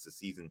the Celtics this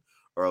season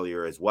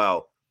earlier as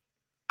well.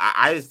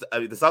 I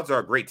mean, the Celtics are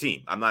a great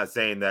team. I'm not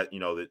saying that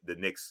the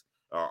Knicks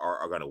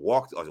are going to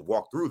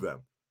walk through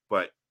them,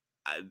 but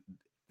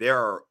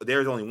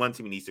there's only one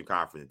team in the Eastern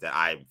Conference that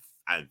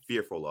I'm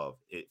fearful of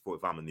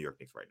if I'm the New York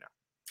Knicks right now.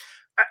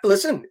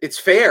 Listen, it's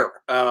fair.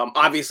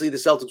 Obviously, the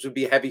Celtics would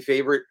be a heavy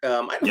favorite.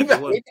 Maybe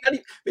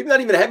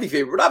not even a heavy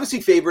favorite, but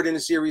obviously favored in a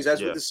series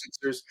as with the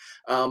Sixers.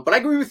 But I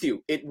agree with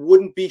you. It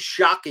wouldn't be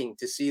shocking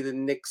to see the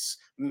Knicks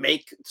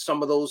make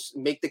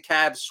the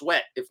Cavs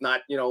sweat. If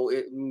not,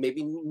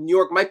 maybe New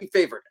York might be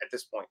favored at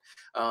this point.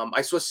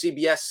 I saw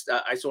CBS.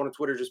 I saw on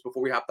Twitter just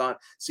before we hopped on.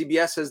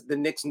 CBS has the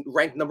Knicks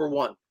ranked number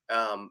 1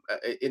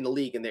 in the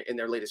league in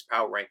their latest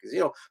power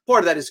rankings. Part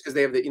of that is because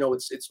they have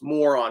it's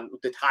more on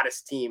the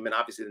hottest team, and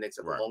obviously the Knicks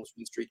have the longest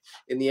win streak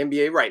in the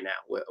NBA right now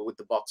with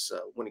the Bucks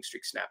winning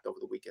streak snapped over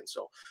the weekend.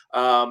 So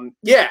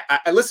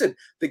I listen.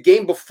 The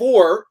game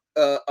before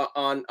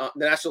on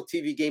the national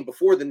TV game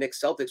before the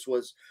Knicks Celtics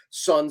was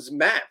Suns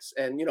Mavs,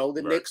 and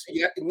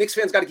Knicks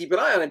fans got to keep an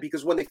eye on it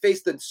because when they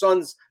face the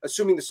Suns,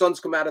 assuming the Suns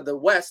come out of the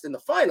West in the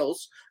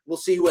finals, we'll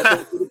see who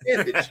has the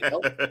advantage.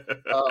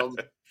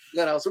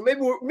 So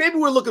maybe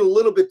we're looking a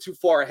little bit too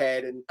far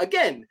ahead. And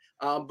again,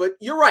 but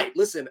you're right.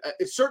 Listen,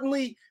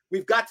 certainly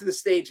we've got to the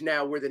stage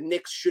now where the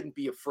Knicks shouldn't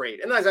be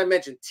afraid. And as I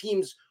mentioned,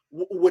 teams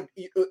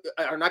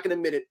are not going to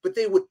admit it, but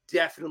they would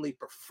definitely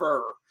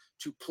prefer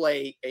to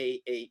play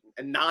a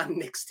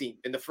non-Knicks team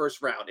in the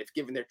first round if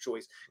given their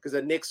choice, because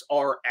the Knicks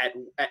are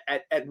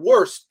at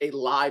worst a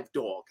live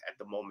dog at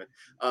the moment.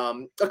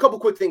 A couple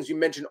quick things. You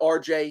mentioned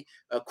RJ.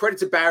 Credit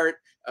to Barrett.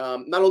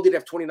 Not only did he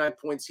have 29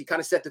 points, he kind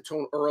of set the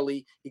tone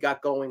early. He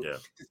got going. Yeah.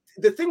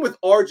 The thing with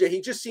RJ,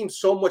 he just seems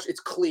so much. It's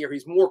clear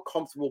he's more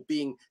comfortable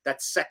being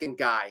that second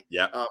guy.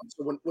 Yeah.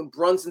 So when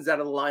Brunson's out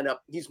of the lineup,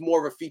 he's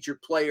more of a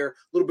featured player, a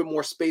little bit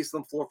more space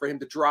on the floor for him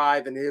to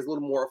drive, and he has a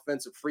little more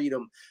offensive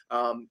freedom.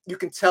 You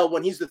can tell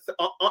when he's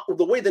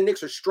the way the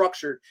Knicks are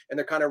structured and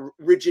they're kind of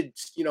rigid.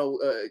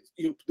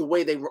 The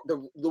way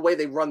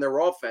they run their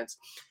offense.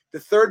 The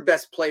third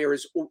best player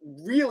is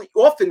really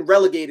often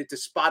relegated to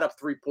spot up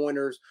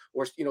 3-pointers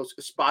or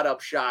spot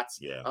up shots.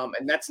 Yeah.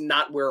 And that's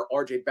not where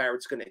RJ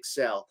Barrett's going to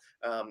excel.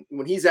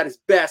 When he's at his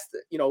best,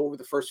 over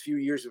the first few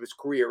years of his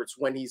career, it's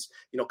when he's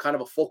kind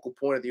of a focal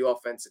point of the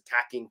offense,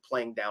 attacking,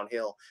 playing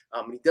downhill.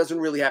 He doesn't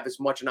really have as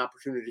much an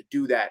opportunity to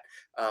do that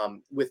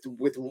with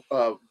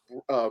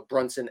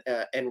Brunson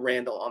and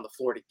Randall on the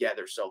floor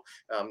together. So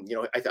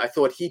I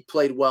thought he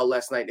played well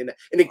last night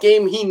in a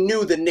game he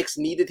knew the Knicks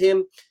needed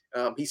him.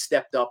 He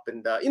stepped up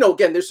and,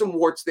 again, there's some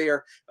warts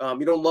there.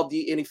 You don't love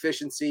the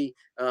inefficiency.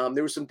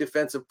 There were some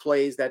defensive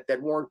plays that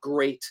weren't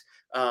great.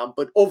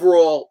 But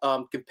overall,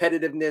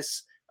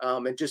 competitiveness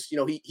and just,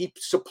 he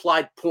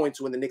supplied points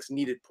when the Knicks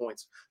needed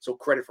points. So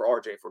credit for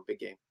RJ for a big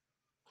game.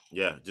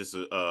 Yeah, just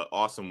an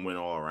awesome win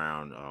all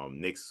around.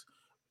 Knicks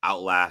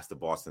outlast the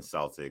Boston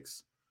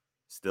Celtics.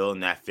 Still in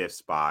that 5th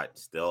spot,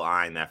 still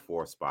eyeing that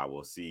 4th spot.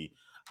 We'll see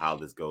how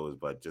this goes,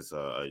 but just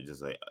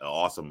an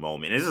awesome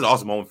moment. And this is an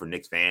awesome moment for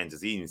Knicks fans.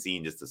 Just even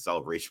seeing just the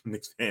celebration from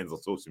Knicks fans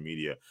on social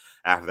media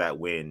after that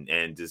win,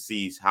 and to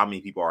see how many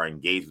people are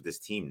engaged with this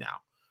team now.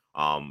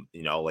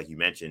 Like you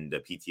mentioned, the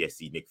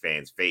PTSD Knicks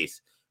fans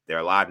face. There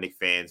are a lot of Knicks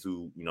fans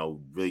who,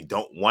 really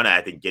don't want to, I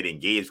think, get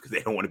engaged because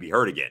they don't want to be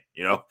hurt again,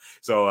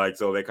 So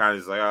they're kind of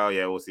just like, oh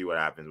yeah, we'll see what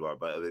happens.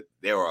 But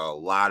there are a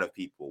lot of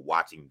people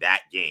watching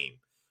that game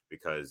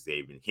because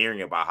they've been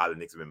hearing about how the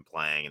Knicks have been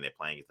playing, and they're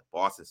playing against the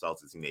Boston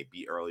Celtics, and they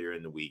beat earlier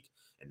in the week.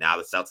 And now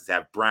the Celtics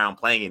have Brown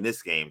playing in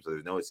this game, so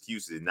there's no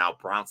excuses. Now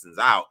Bronson's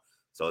out,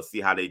 so let's see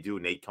how they do,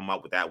 and they come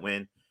up with that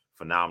win.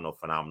 Phenomenal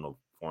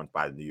performance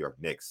by the New York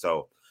Knicks.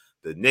 So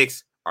the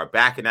Knicks are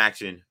back in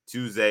action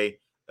Tuesday.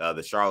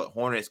 The Charlotte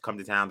Hornets come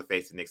to town to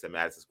face the Knicks at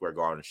Madison Square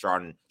Garden.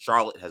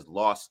 Charlotte has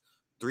lost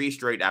 3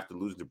 straight after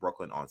losing to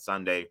Brooklyn on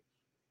Sunday.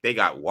 They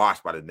got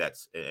washed by the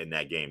Nets in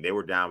that game. They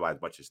were down by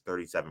as much as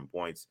 37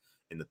 points.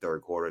 in the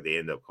third quarter. They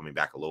ended up coming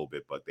back a little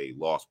bit, but they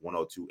lost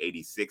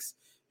 102-86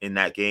 in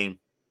that game.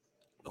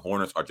 The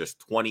Hornets are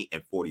just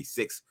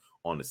 20-46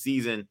 on the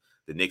season.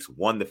 The Knicks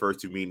won the first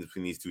two meetings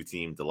between these two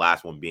teams, the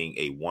last one being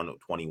a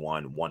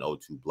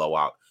 121-102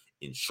 blowout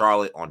in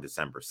Charlotte on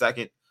December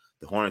 2nd.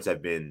 The Hornets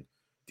have been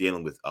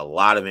dealing with a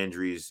lot of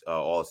injuries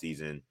all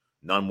season,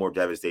 none more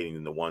devastating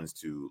than the ones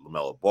to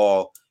LaMelo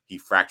Ball. He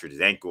fractured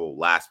his ankle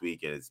last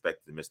week and is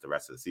expected to miss the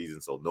rest of the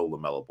season, so no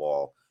LaMelo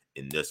Ball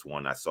in this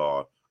one. I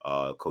saw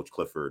Coach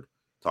Clifford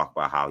talk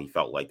about how he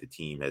felt like the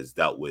team has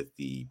dealt with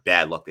the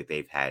bad luck that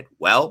they've had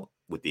well,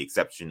 with the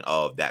exception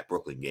of that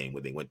Brooklyn game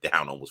where they went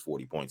down almost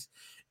 40 points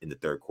in the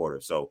third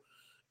quarter. So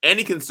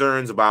any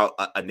concerns about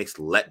a Knicks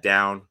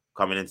letdown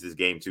coming into this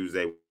game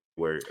Tuesday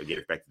where again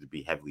expected to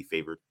be heavily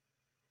favored?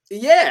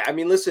 Yeah, I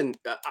mean, listen,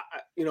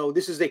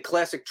 this is a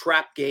classic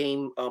trap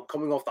game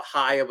coming off the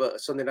high of a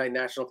Sunday night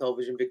national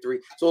television victory.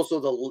 It's also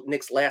the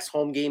Knicks' last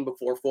home game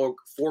before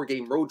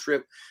four-game road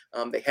trip.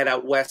 They head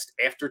out west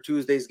after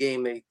Tuesday's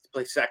game. They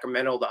play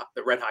Sacramento,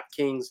 the Red Hot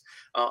Kings,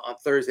 on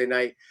Thursday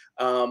night.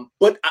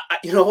 But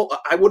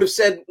I would have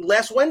said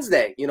last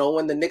Wednesday,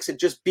 when the Knicks had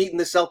just beaten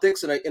the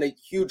Celtics in a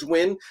huge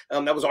win,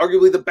 that was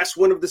arguably the best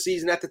win of the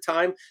season at the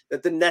time,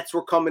 that the Nets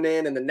were coming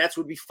in and the Nets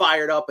would be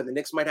fired up and the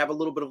Knicks might have a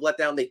little bit of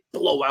letdown. They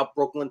blow out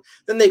Brooklyn.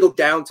 Then they go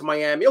down to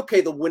Miami.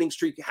 Okay, the winning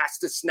streak has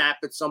to snap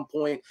at some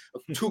point.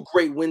 Two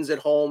great wins at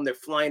home. They're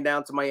flying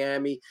down to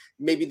Miami.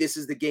 Maybe this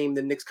is the game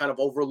the Knicks kind of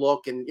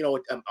overlook. And,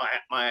 a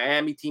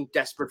Miami team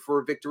desperate for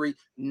a victory,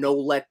 no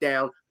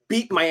letdown.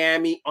 Beat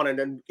Miami on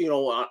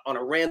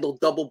a Randall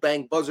double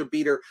bang buzzer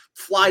beater,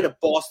 fly to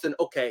Boston.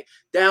 Okay,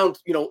 down,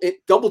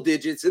 double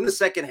digits in the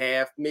second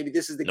half. Maybe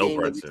this is the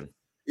game.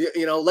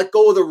 Let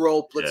go of the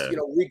rope. Let's,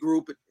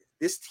 regroup.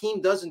 This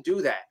team doesn't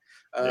do that.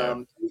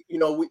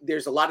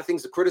 There's a lot of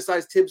things to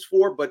criticize Tibbs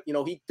for, but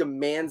he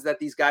demands that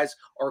these guys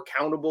are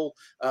accountable,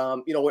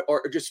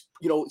 or just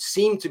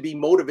seem to be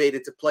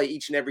motivated to play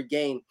each and every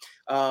game.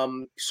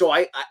 So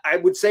I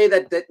would say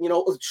that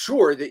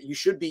sure that you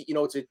should be,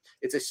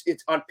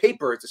 it's on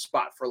paper it's a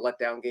spot for a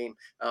letdown game,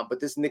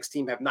 but this Knicks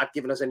team have not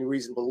given us any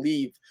reason to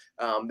believe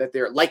that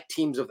they're like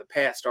teams of the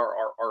past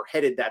are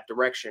headed that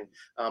direction.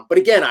 But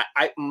again,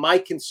 I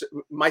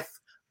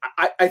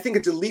think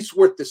it's at least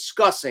worth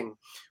discussing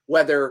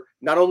whether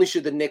not only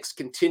should the Knicks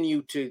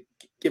continue to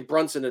give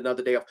Brunson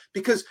another day off,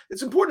 because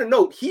it's important to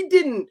note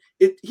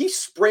he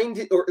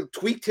sprained or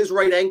tweaked his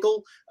right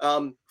ankle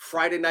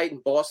Friday night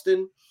in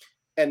Boston.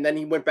 And then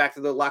he went back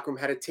to the locker room,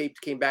 had it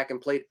taped, came back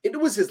and played. It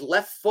was his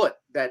left foot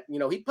that,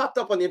 he popped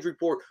up on the injury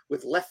report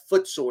with left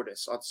foot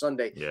soreness on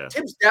Sunday. Yeah.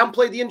 Tibbs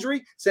downplayed the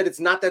injury, said it's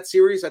not that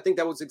serious. I think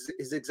that was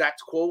his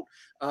exact quote.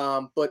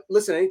 But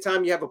listen,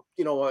 anytime you have an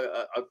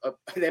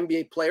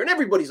NBA player, and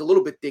everybody's a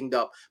little bit dinged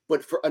up,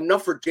 but for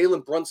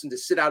Jalen Brunson to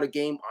sit out a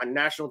game on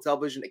national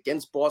television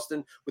against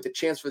Boston with a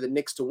chance for the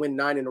Knicks to win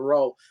 9 in a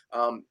row,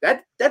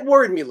 that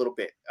worried me a little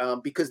bit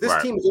because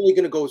this team is only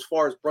going to go as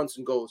far as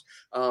Brunson goes.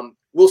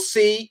 We'll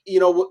see,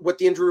 what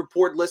the injury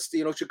report list,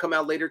 should come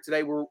out later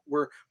today.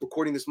 We're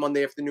recording this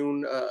Monday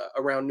afternoon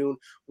around noon.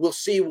 We'll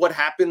see what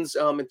happens,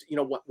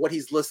 what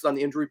he's listed on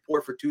the injury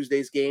report for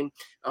Tuesday's game.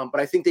 But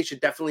I think they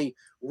should definitely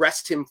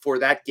rest him for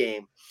that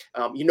game.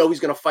 He's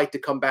going to fight to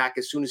come back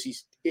as soon as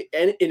he's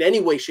in any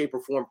way, shape,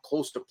 or form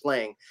close to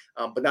playing.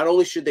 But not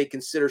only should they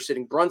consider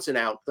sitting Brunson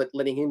out, but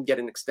letting him get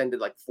an extended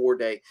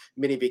 4-day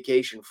mini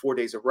vacation, 4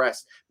 days of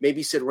rest.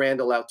 Maybe sit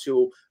Randall out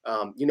too.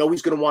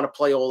 He's going to want to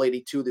play all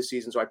 82 this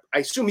season. So I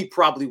assume he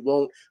probably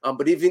won't.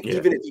 But even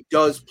if he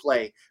does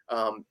play,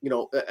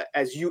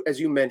 as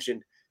you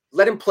mentioned,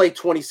 let him play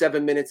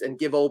 27 minutes and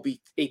give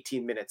Obi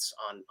 18 minutes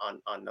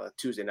on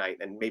Tuesday night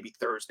and maybe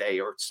Thursday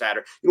or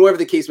Saturday, whatever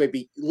the case may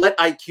be. Let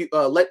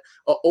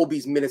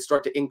Obi's minutes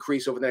start to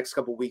increase over the next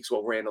couple of weeks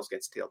while Randall's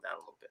gets tailed down a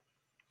little bit.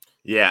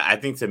 Yeah, I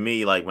think to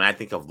me, when I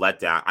think of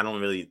letdown, I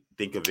don't really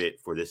think of it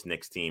for this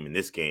Knicks team in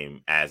this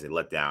game as a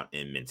letdown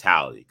in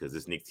mentality, because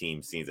this Knicks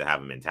team seems to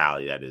have a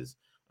mentality that is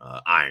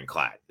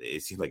ironclad.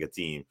 It seems like a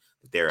team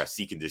that they're a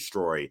seek and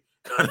destroy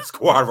kind of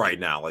squad right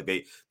now.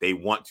 They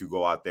want to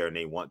go out there and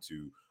they want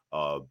to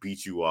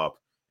beat you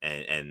up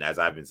and as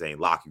I've been saying,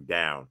 lock you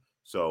down.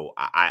 So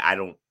I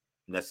don't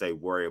necessarily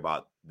worry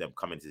about them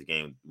coming to the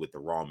game with the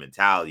wrong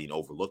mentality and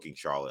overlooking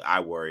Charlotte. I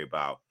worry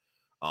about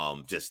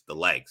just the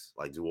legs.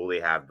 Will they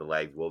have the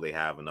legs? Will they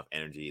have enough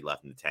energy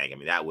left in the tank? I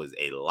mean, that was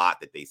a lot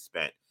that they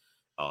spent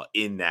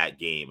in that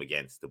game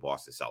against the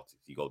Boston Celtics.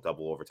 You go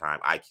double overtime.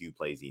 IQ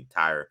plays the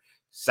entire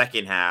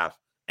second half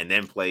and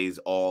then plays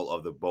all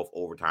of the both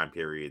overtime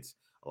periods.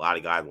 A lot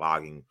of guys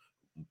logging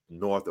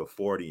north of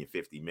 40 and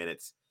 50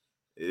 minutes.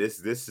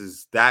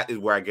 That is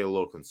where I get a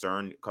little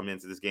concerned coming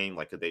into this game.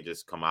 Could they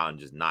just come out and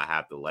just not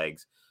have the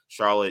legs?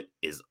 Charlotte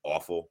is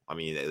awful. I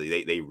mean,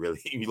 they really,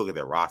 if you look at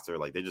their roster,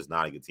 like, they're just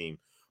not a good team,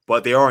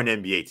 but they are an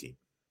NBA team.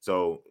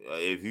 So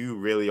if you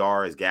really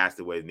are as gassed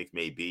the way the Knicks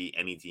may be,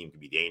 any team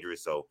can be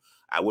dangerous. So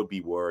I would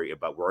be worried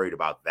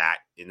about that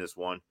in this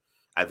one.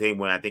 I think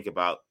when I think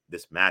about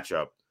this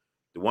matchup,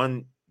 the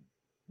one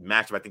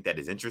matchup I think that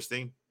is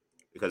interesting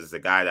because it's a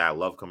guy that I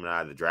love coming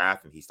out of the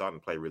draft, and he's starting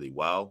to play really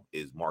well,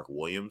 is Mark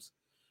Williams.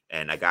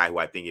 And a guy who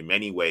I think in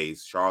many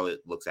ways,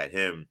 Charlotte looks at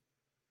him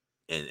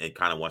and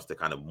kind of wants to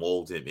kind of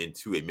mold him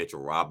into a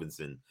Mitchell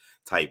Robinson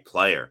type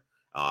player.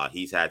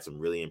 He's had some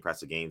really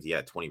impressive games. He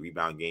had a 20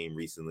 rebound game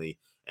recently.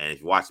 And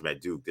if you watch him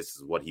at Duke, this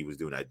is what he was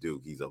doing at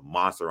Duke. He's a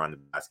monster on the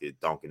basket,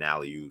 dunking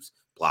alley-oops,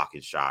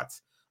 blocking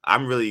shots.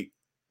 I'm really,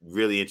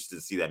 really interested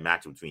to see that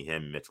matchup between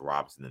him and Mitchell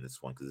Robinson in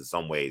this one, because in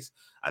some ways,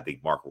 I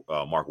think Mark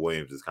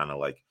Williams is kind of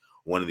like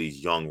one of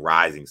these young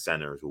rising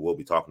centers who we'll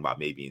be talking about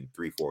maybe in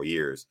 3-4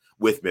 years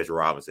with Mitchell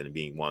Robinson and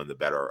being one of the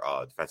better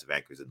defensive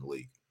anchors in the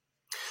league.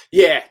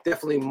 Yeah,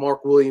 definitely.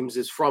 Mark Williams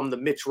is from the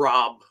Mitch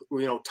Rob,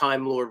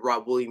 Time Lord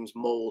Rob Williams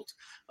mold.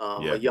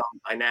 A young,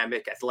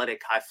 dynamic,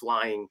 athletic, high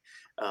flying,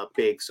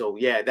 big. So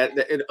yeah,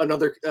 that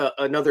another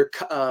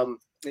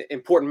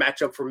important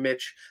matchup for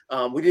Mitch.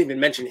 We didn't even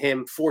mention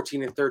him.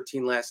 14 and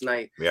 13 last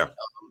night. Yeah,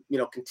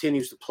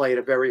 continues to play at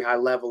a very high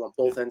level on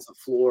both ends of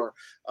the floor.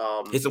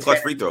 Hit some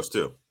clutch free throws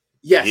too.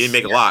 Yes, he didn't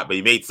make a lot, but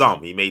he made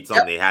some.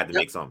 Yep, they had to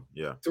make some.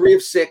 Yeah, 3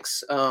 of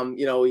 6.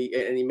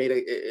 He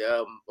made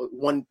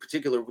one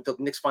particular. The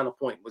Knicks' final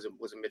point was a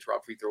Mitch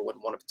Rob free throw,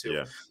 1 of 2.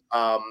 Yeah.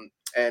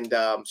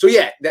 So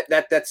yeah,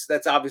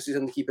 that's obviously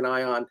something to keep an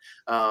eye on.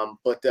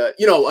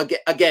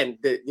 Again,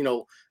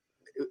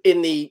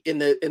 in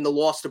the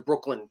loss to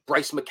Brooklyn,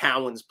 Bryce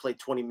McCowan's played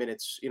 20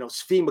 minutes.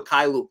 Svi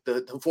Mikhailuk,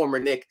 the former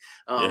Knick,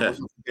 was on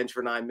the bench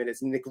for 9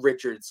 minutes. Nick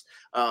Richards,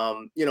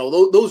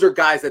 those are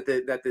guys that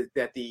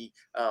the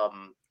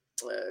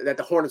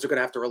Hornets are going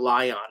to have to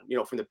rely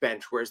on, from the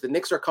bench. Whereas the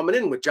Knicks are coming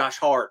in with Josh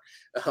Hart,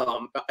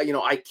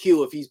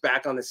 IQ, if he's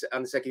back on the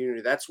second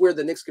unit. That's where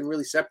the Knicks can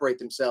really separate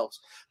themselves,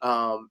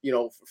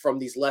 from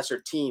these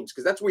lesser teams,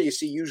 because that's where you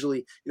see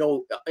usually,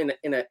 in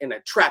a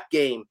trap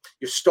game,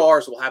 your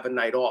stars will have a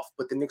night off,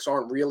 but the Knicks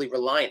aren't really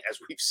reliant, as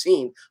we've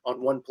seen,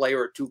 on one player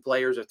or 2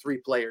 players or 3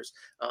 players.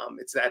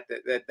 It's that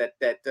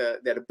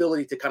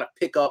ability to kind of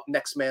pick up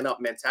next man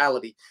up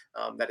mentality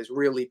that has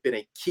really been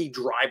a key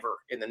driver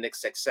in the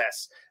Knicks'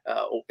 success.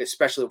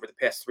 Especially over the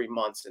past 3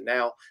 months. And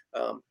now,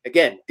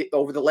 again,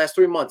 over the last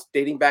 3 months,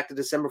 dating back to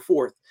December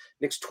 4th,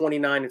 Knicks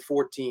 29 and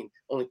 14.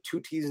 Only 2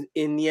 teams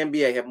in the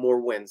NBA have more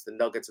wins, the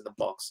Nuggets and the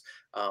Bucks.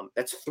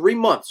 That's 3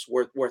 months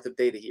worth of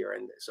data here.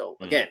 And so,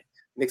 again,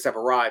 Knicks have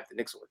arrived. The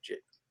Knicks are legit.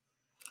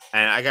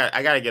 And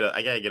I gotta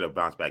get a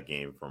bounce back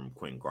game from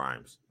Quentin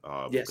Grimes,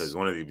 Yes. because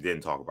one of the we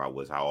didn't talk about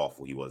was how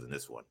awful he was in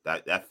this one.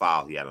 That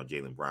foul he had on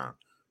Jaylen Brown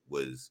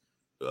was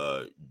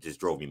just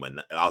drove me.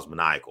 I was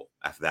maniacal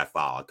after that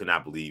foul. I could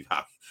not believe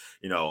how,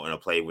 in a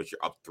play which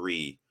you're up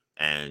 3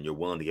 and you're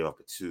willing to give up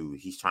a 2,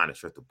 he's trying to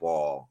shoot the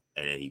ball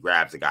and then he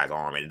grabs the guy's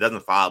arm and it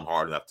doesn't foul him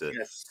hard enough to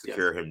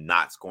secure him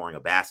not scoring a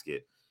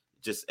basket.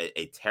 Just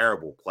a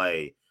terrible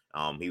play.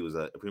 He was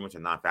pretty much a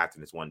non-factor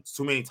in this one.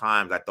 Too many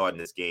times I thought in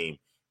this game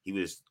he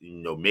was,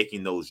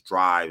 making those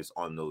drives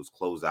on those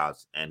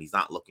closeouts and he's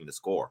not looking to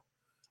score.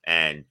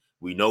 And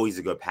we know he's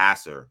a good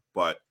passer,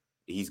 but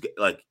he's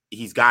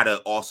got to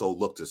also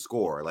look to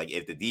score. Like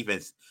if the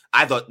defense,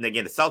 I thought, and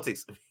again, the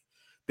Celtics,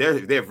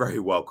 they're very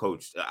well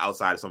coached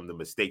outside of some of the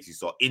mistakes you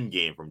saw in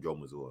game from Joe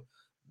Mazzulla.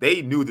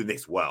 They knew the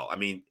Knicks well. I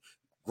mean,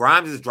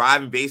 Grimes is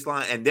driving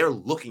baseline and they're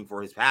looking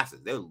for his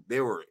passes. They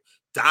were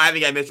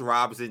diving at Mitchell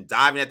Robinson,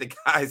 diving at the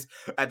guys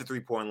at the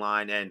 3-point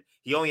line. And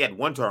he only had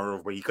 1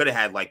 turnover, but he could have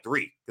had like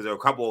 3 because there were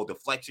a couple of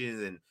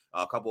deflections and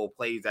a couple of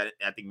plays that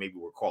I think maybe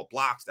were called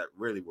blocks that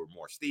really were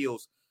more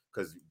steals,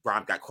 because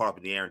Grimes got caught up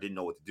in the air and didn't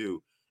know what to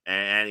do.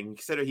 And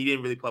consider he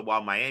didn't really play well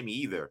in Miami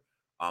either.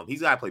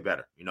 He's got to play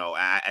better,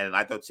 and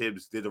I thought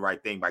Tibbs did the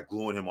right thing by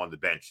gluing him on the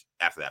bench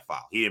after that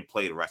foul. He didn't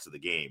play the rest of the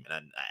game,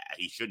 and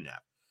he shouldn't have.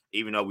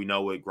 Even though we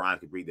know what Grimes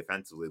could bring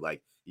defensively,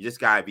 like you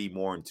just got to be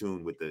more in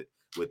tune with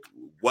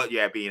what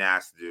you're being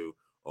asked to do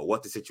or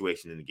what the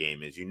situation in the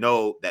game is.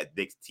 That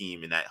Knicks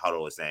team in that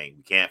huddle is saying,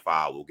 we can't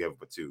foul, we'll give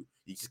up a 2.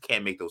 You just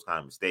can't make those kind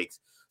of mistakes.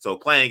 So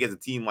playing against a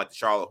team like the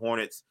Charlotte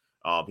Hornets,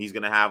 he's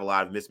going to have a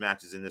lot of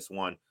mismatches in this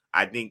one.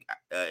 I think,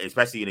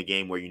 especially in a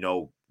game where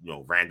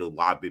Randall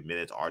lobbed big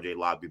minutes, RJ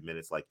lobbed big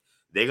minutes, like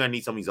they're going to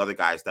need some of these other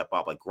guys to step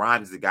up. Like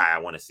Grimes is the guy I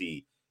want to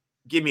see.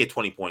 Give me a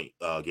 20-point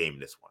game in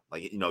this one.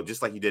 Like,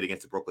 just like he did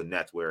against the Brooklyn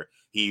Nets, where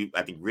he,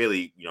 I think,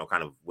 really,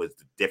 kind of was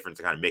the difference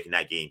in kind of making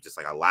that game just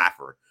like a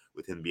laugher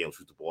with him being able to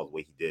shoot the ball the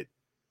way he did.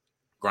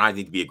 Grimes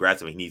needs to be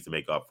aggressive and he needs to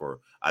make up for,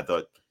 I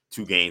thought,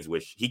 2 games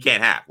which he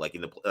can't have. Like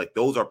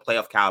those are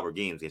playoff caliber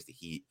games against the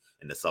Heat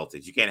and the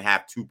Celtics. You can't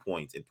have 2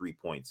 points and 3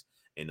 points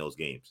in those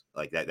games.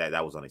 Like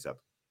that was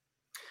unacceptable.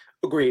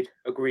 Agreed.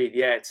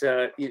 Yeah, it's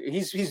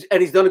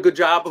he's done a good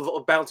job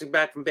of bouncing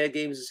back from bad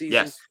games this season.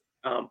 Yes.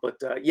 And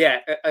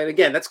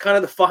again, that's kind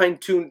of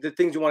the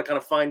things you want to kind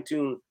of fine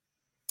tune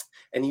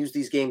and use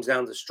these games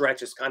down the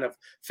stretch is kind of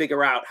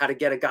figure out how to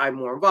get a guy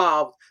more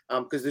involved.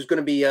 Because there's going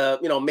to be,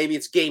 maybe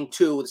it's game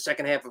 2, the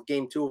second half of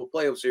game 2 of a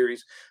playoff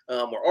series,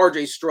 where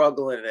RJ's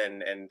struggling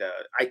and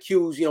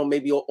IQ's,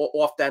 maybe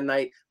off that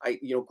night.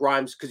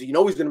 Grimes, because he's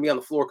going to be on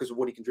the floor because of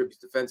what he contributes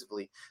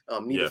defensively.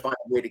 Need to find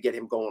a way to get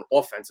him going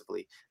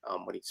offensively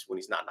when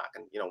he's not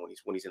knocking,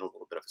 when he's in a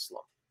little bit of a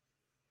slump.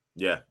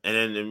 Yeah,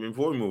 and then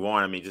before we move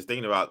on, I mean, just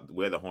thinking about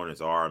where the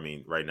Hornets are, I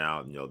mean, right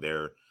now,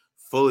 they're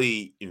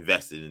fully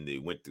invested in the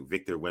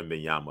Victor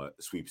Wembanyama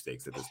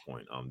sweepstakes at this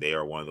point. They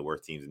are one of the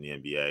worst teams in the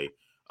NBA.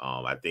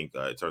 I think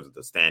in terms of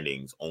the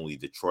standings, only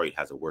Detroit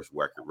has a worse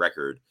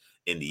record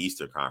in the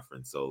Eastern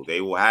Conference, so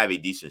they will have a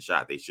decent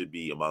shot. They should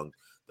be among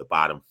the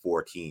bottom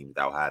 4 teams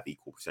that will have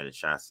equal percentage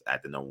shots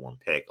at the #1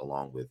 pick,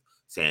 along with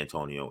San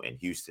Antonio and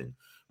Houston.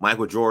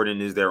 Michael Jordan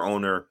is their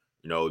owner.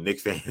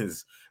 Knicks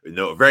fans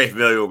very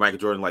familiar with Michael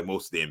Jordan, like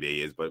most of the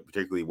NBA is, but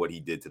particularly what he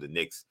did to the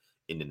Knicks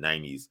in the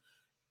 '90s.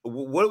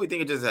 What do we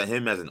think of just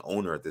him as an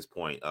owner at this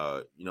point?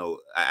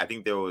 I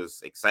think there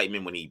was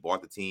excitement when he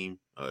bought the team,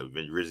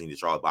 originally the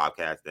Charlotte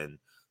Bobcats, then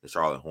the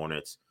Charlotte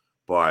Hornets.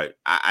 But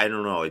I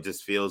don't know. It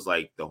just feels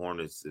like the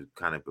Hornets have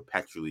kind of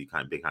perpetually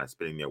been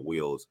spinning their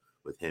wheels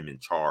with him in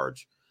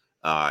charge.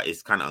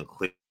 It's kind of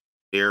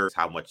unclear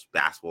how much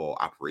basketball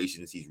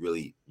operations he's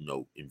really,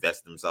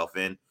 invested himself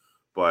in.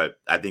 But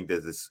I think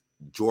that this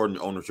Jordan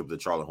ownership of the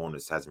Charlotte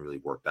Hornets hasn't really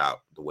worked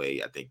out the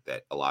way I think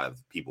that a lot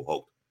of people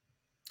hoped.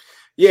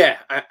 Yeah,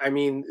 I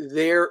mean,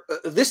 they're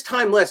this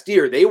time last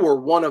year they were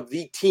one of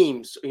the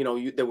teams,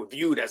 that were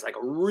viewed as like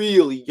a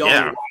really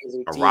young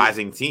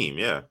rising team.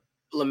 Yeah.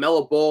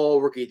 LaMelo Ball,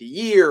 Rookie of the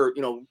Year,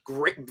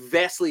 great,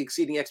 vastly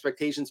exceeding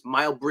expectations.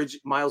 Miles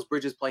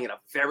Bridges playing at a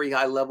very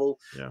high level.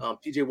 Yeah.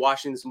 PJ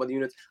Washington, some other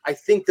units. I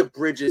think the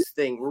Bridges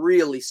thing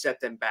really set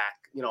them back.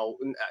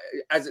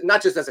 As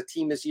not just as a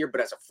team this year,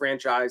 but as a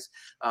franchise.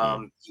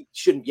 He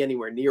shouldn't be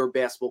anywhere near a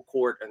basketball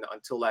court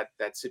until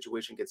that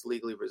situation gets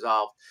legally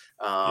resolved.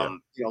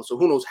 So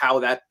who knows how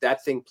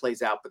that thing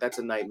plays out? But that's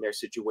a nightmare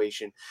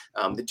situation.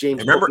 The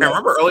James. I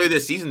remember earlier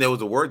this season there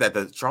was a word that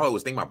the Charlotte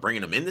was thinking about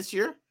bringing him in this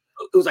year.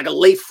 It was like a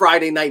late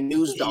Friday night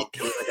news dump.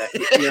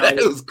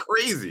 It was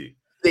crazy.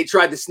 They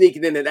tried to sneak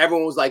it in, and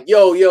everyone was like,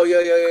 "Yo,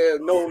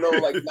 no,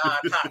 like nah."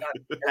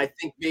 And I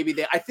think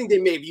they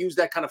may have used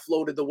that, kind of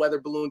floated the weather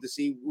balloon to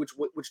see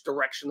which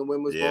direction the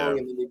wind was blowing,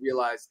 and then they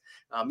realized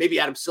maybe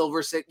Adam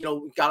Silver said,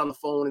 got on the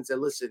phone and said,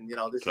 "Listen,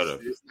 this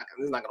is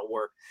not going to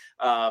work."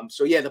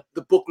 So yeah,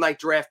 the book night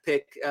draft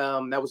pick,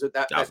 that was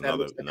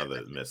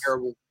another miss.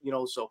 Terrible,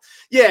 So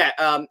yeah,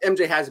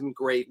 MJ hasn't been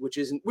great, which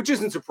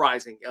isn't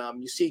surprising.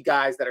 You see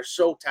guys that are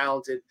so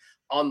talented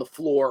on the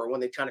floor when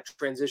they kind of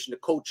transition to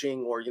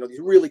coaching, or these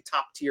really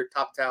top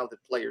talented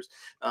players.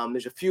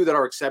 There's a few that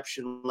are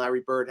exception. Larry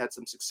Bird had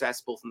some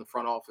success both in the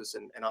front office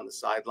and on the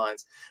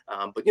sidelines.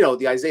 But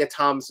the Isaiah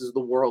Thomases of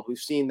the world, we've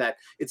seen that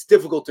it's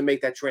difficult to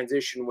make that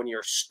transition when you're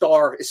a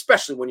star,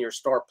 especially when you're a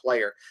star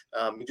player.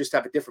 You just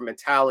have a different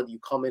mentality. You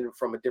come in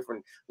from a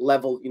different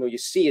level. You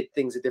see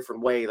things a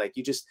different way. Like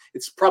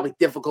it's probably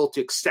difficult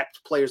to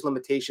accept players'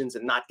 limitations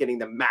and not getting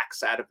the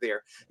max out of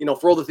there.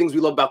 For all the things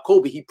we love about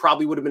Kobe, he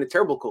probably would have been a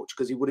terrible coach,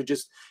 because he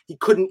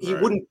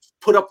wouldn't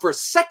put up for a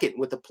second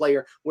with the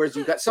player. Whereas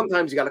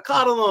sometimes you got to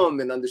coddle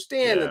them and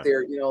understand that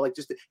they're,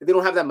 just if they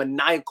don't have that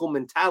maniacal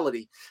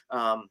mentality,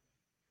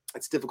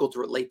 it's difficult to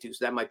relate to.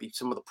 So that might be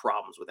some of the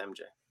problems with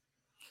MJ.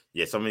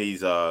 Yeah, some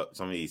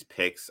of these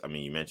picks. I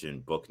mean, you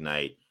mentioned book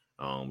night.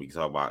 We can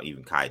talk about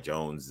even Kai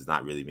Jones is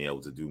not really being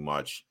able to do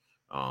much.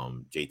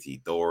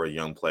 JT Thor, a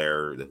young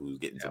player who's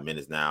getting some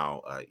minutes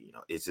now.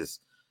 It's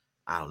just,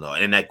 I don't know.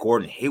 And then that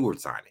Gordon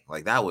Hayward signing,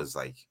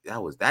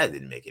 that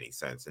didn't make any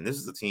sense. And this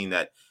is a team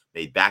that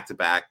made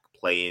back-to-back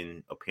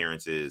play-in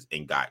appearances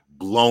and got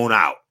blown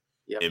out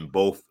in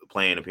both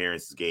play-in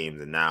appearances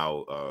games. And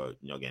now,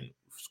 again,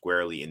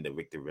 squarely in the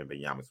Victor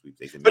Wembanyama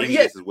sweepstakes. And maybe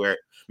this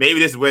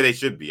is where they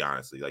should be,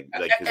 honestly.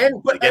 They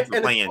get to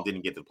the play-in,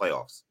 didn't get to the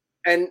playoffs.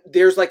 And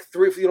there's like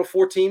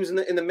 4 teams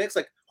in the mix.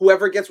 Like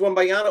whoever gets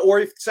Wembanyama, or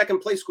if second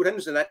place Scoot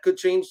Henderson, that could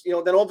change. Then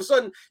all of a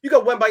sudden you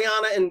got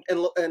Wembanyama and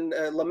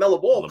LaMelo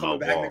Ball coming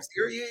back next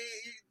year.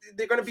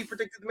 They're going to be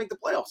predicted to make the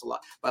playoffs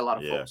by a lot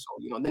of folks.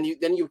 So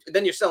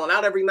then you're selling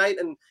out every night,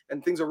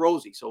 and things are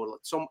rosy. So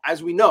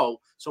as we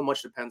know, so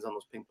much depends on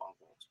those ping pong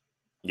balls.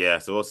 Yeah,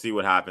 so we'll see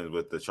what happens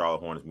with the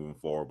Charlotte Hornets moving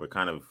forward. But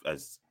kind of,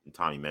 as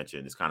Tommy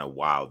mentioned, it's kind of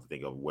wild to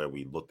think of where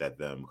we looked at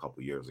them a couple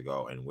of years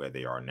ago and where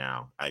they are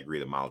now. I agree,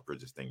 the Miles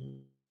Bridges thing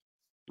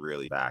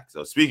really back.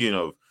 So speaking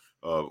of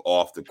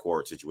off the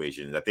court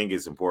situations, I think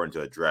it's important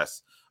to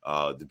address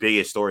the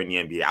biggest story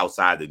in the NBA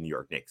outside the New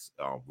York Knicks,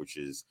 which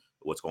is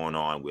what's going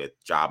on with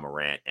Ja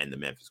Morant and the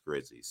Memphis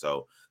Grizzlies.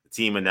 So the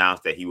team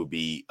announced that he would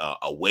be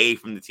away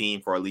from the team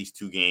for at least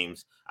 2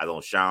 games. I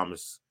know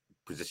Shams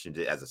positioned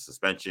it as a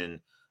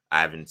suspension. I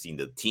haven't seen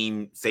the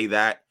team say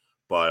that,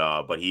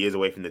 but he is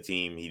away from the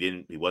team.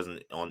 He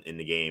wasn't in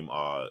the game.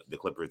 The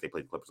Clippers, they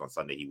played the Clippers on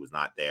Sunday. He was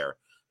not there.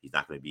 He's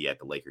not going to be at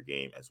the Laker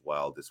game as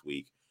well this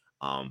week.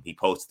 He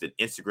posted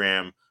an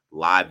Instagram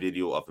live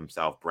video of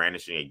himself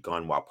brandishing a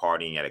gun while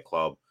partying at a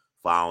club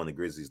following the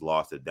Grizzlies'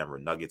 loss to the Denver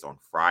Nuggets on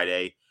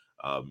Friday.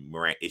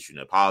 Morant issued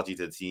an apology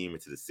to the team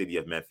and to the city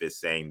of Memphis,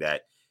 saying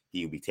that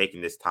he will be taking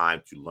this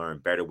time to learn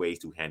better ways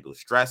to handle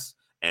stress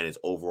and his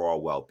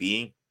overall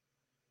well-being.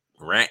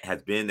 Morant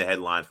has been the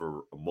headline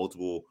for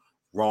multiple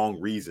wrong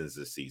reasons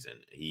this season.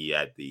 He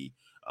had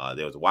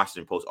there was a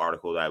Washington Post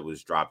article that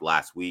was dropped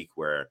last week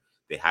where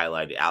they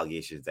highlighted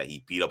allegations that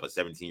he beat up a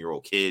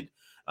 17-year-old kid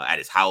at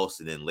his house,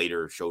 and then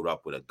later showed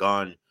up with a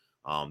gun.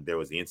 There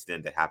was the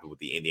incident that happened with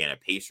the Indiana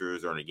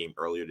Pacers during a game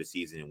earlier this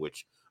season in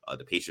which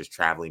the Pacers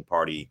traveling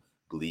party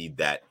believed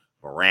that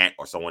Morant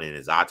or someone in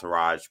his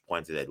entourage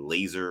pointed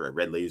a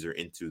red laser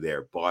into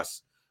their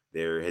bus.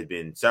 There had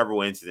been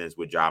several incidents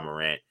with Ja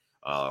Morant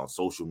on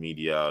social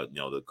media,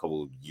 a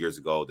couple of years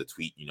ago, the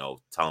tweet,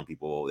 telling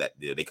people that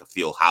they could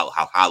feel how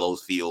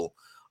hollows feel.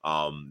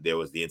 There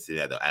was the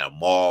incident at a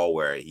mall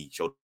where he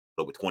showed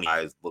up with 20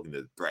 guys looking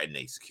to threaten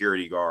a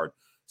security guard.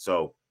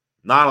 So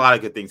not a lot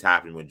of good things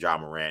happening with Ja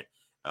Morant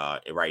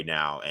right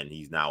now, and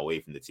he's now away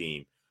from the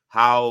team.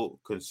 How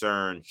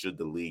concerned should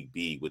the league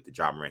be with the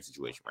Ja Morant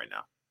situation right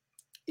now?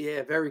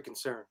 Yeah, very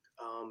concerned.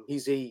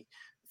 He's a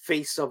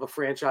face of a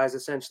franchise,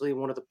 essentially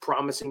one of the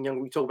promising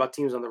young. We talk about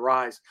teams on the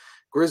rise.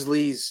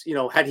 Grizzlies,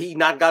 had he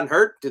not gotten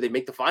hurt, do they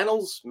make the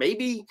finals?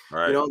 Maybe.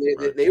 Right.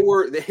 They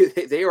were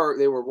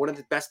one of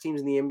the best teams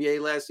in the NBA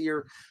last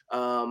year.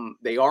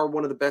 They are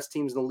one of the best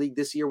teams in the league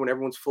this year when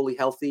everyone's fully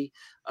healthy.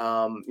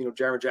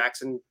 Jaren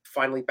Jackson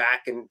finally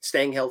back and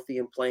staying healthy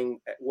and playing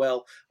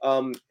well.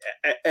 And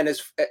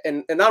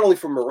not only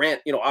for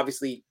Morant,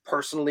 obviously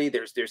personally,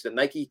 there's the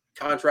Nike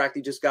contract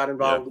he just got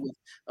involved with.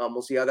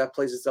 We'll see how that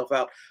plays itself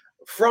out.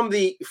 From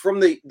the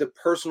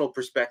personal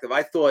perspective,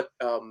 I thought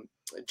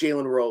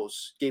Jalen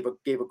Rose gave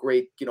a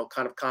great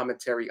kind of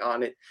commentary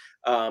on it,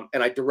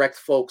 and I direct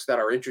folks that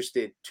are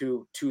interested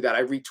to that.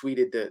 I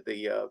retweeted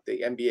the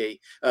NBA.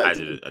 I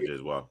did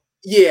as well.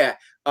 Yeah,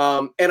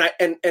 and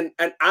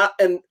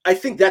I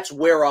think that's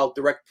where I'll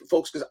direct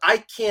folks, because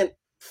I can't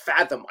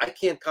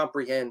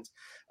comprehend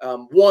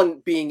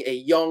one being a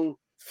young,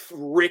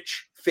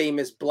 rich,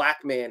 famous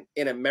black man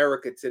in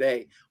America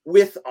today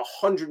with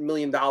 $100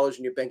 million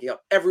in your bank account.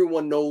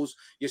 Everyone knows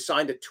you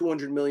signed a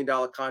 $200 million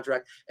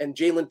contract. And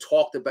Jalen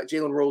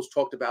Rose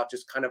talked about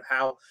just kind of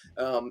how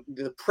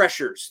the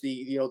pressures,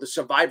 the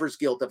survivor's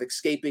guilt of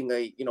escaping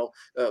a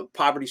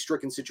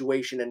poverty-stricken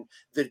situation, and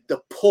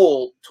the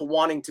pull to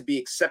wanting to be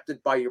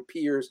accepted by your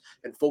peers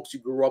and folks you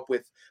grew up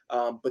with,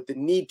 but the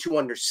need to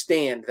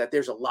understand that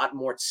there's a lot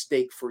more at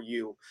stake for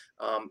you.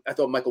 I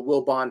thought Michael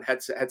Wilbon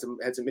had some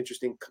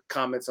interesting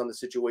comments on the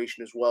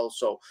situation as well.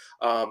 So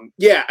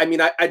I mean,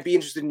 I'd be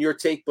interested in your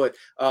take, but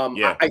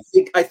I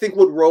think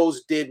what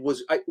Rose did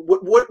was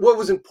what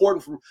was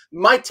important from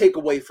my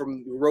takeaway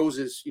from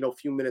Rose's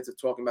few minutes of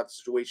talking about the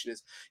situation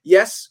is,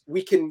 yes,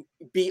 we can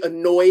be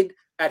annoyed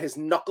at his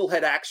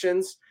knucklehead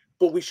actions,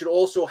 but we should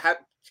also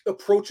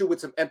approach it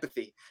with some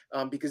empathy,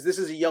 because this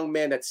is a young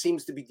man that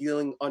seems to be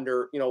dealing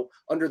under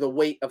the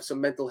weight of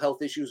some mental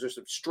health issues or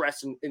some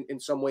stress in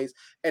some ways.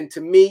 And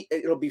to me,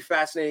 it'll be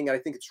fascinating, and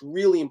I think it's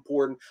really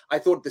important. I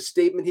thought the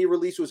statement he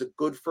released was a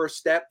good first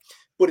step,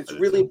 but it's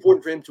really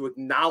important for him to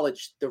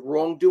acknowledge the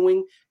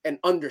wrongdoing and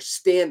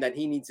understand that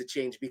he needs to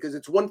change. Because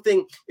it's one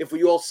thing if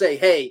we all say,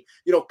 hey,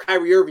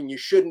 Kyrie Irving, you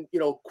shouldn't,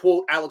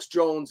 quote Alex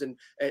Jones and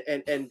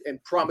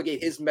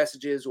promulgate his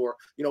messages, or,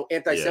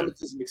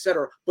 anti-Semitism,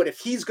 etc. But if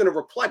he's going to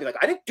reply, be like,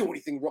 I didn't do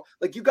anything wrong.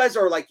 Like, you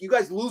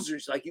guys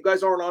losers. Like, you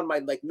guys aren't on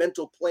my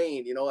mental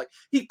plane, like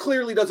he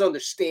clearly doesn't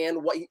understand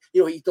what,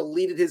 he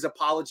deleted his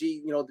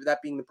apology, that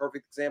being the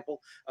perfect example.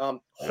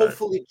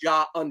 Hopefully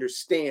Ja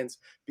understands,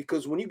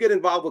 because when you get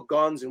involved with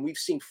guns, and we've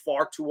seen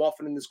far too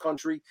often in this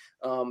country,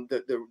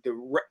 the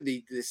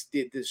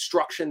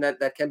destruction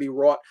that can be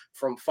wrought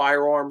from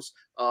firearms.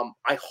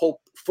 I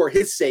hope, for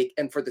his sake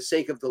and for the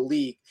sake of the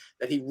league,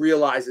 that he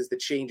realizes the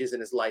changes in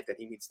his life that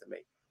he needs to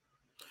make.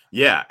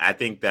 Yeah, I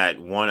think that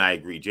I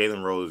agree.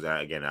 Jalen Rose,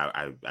 again,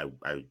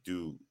 I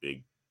do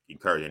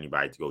encourage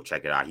anybody to go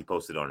check it out. He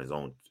posted on his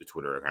own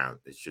Twitter account.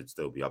 It should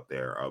still be up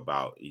there.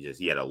 About he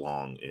had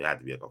it had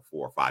to be like a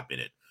 4 or 5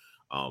 minute.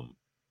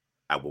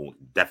 I won't,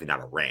 definitely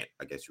not a rant,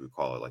 I guess you would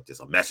call it, like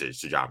just a message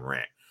to Ja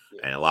Morant.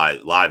 Yeah. And a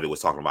lot of it was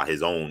talking about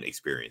his own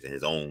experience and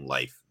his own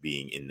life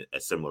being in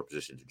a similar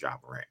position to Ja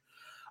Morant.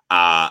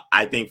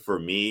 I think for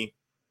me,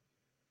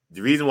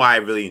 the reason why I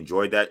really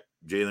enjoyed that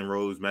Jalen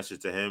Rose message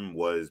to him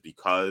was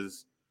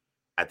because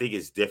I think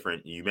it's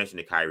different. You mentioned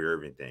the Kyrie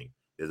Irving thing.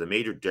 There's a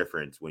major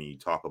difference when you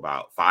talk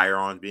about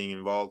firearms being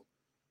involved,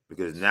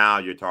 because now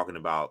you're talking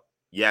about,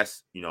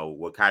 yes,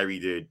 what Kyrie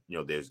did,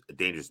 there's a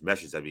dangerous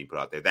message that's being put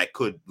out there that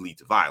could lead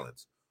to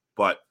violence.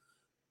 But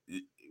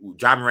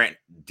Ja Morant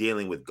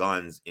dealing with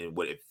guns in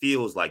what it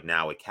feels like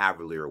now a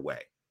cavalier way.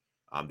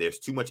 There's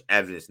too much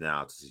evidence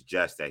now to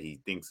suggest that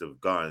he thinks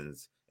of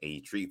guns and he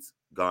treats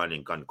gun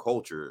and gun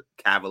culture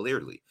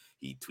cavalierly.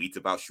 He tweets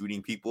about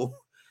shooting people.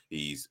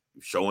 He's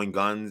showing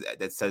guns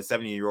that says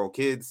 70-year-old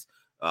kids.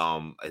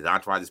 His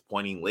entourage is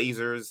pointing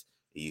lasers.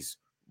 He's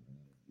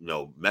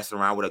messing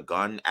around with a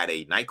gun at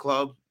a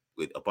nightclub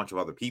with a bunch of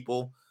other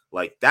people.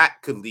 Like, that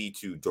could lead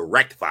to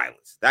direct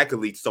violence. That could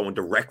lead to someone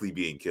directly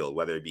being killed,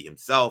 whether it be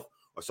himself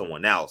or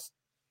someone else.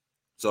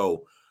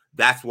 So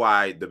that's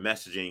why the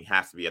messaging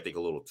has to be, I think,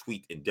 a little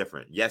tweaked and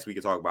different. Yes, we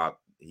can talk about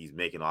he's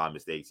making a lot of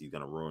mistakes. He's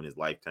going to ruin his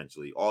life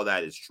potentially. All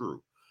that is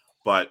true.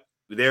 But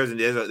there's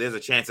a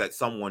chance that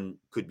someone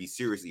could be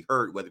seriously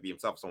hurt, whether it be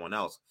himself or someone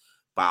else,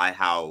 by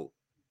how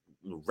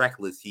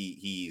reckless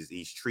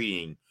he's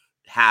treating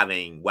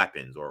having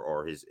weapons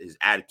or his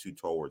attitude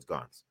towards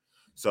guns.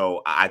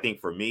 So I think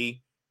for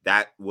me,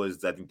 that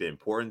was, I think, the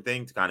important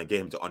thing to kind of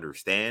get him to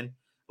understand.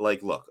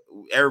 Like, look,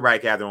 everybody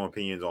can have their own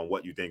opinions on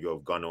what you think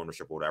of gun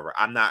ownership or whatever.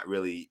 I'm not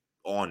really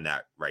on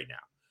that right now.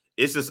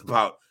 It's just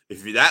about,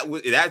 if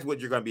that's what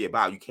you're going to be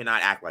about, you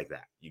cannot act like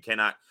that. You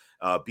cannot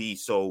be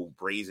so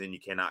brazen. You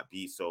cannot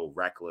be so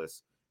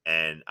reckless.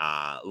 And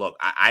look,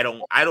 I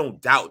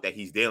don't doubt that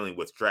he's dealing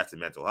with stress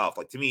and mental health.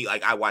 Like, to me,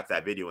 like, I watched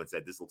that video and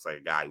said, this looks like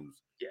a guy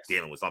who's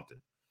dealing with something,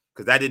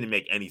 because that didn't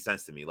make any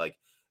sense to me. Like,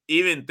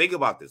 even think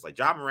about this. Like,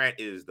 Ja Morant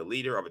is the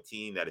leader of a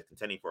team that is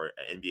contending for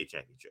an NBA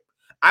championship.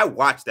 I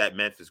watched that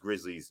Memphis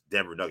Grizzlies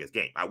Denver Nuggets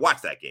game. I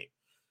watched that game.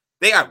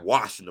 They got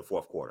washed in the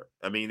fourth quarter.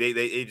 I mean, they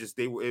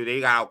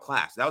got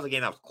outclassed. That was a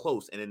game that was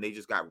close, and then they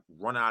just got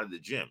run out of the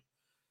gym.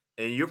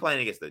 And you're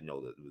playing against the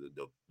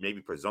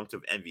maybe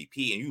presumptive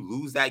MVP, and you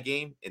lose that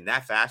game in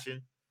that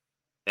fashion.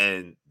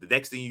 And the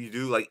next thing you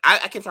do, like, I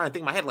kept trying to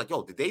think in my head, like,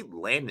 yo, did they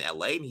land in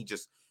LA and he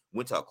just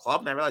went to a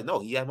club? And I realized, no,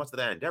 he had much of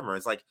that in Denver.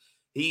 It's like,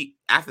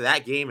 after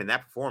that game and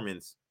that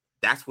performance,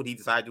 that's what he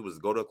decided to do, was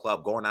go to a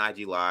club, go on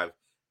IG Live,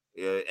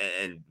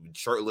 and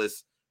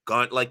shirtless,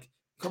 gun. Like,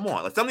 come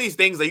on. Like, some of these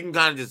things, like, you can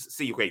kind of just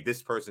see, okay,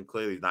 this person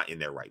clearly is not in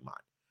their right mind.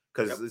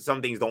 Because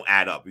some things don't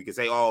add up. You can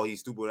say, oh, he's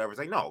stupid, whatever. It's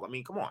like, no, I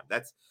mean, come on.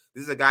 This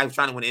is a guy who's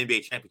trying to win an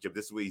NBA championship.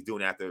 This is what he's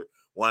doing after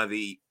one of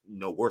the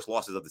worst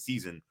losses of the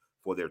season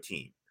for their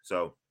team.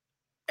 So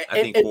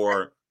I think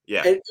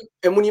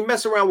and when you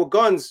mess around with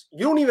guns,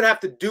 you don't even have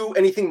to do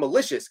anything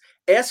malicious.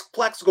 Ask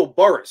Plaxico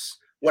Burress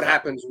what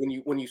happens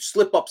when you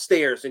slip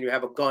upstairs and you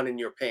have a gun in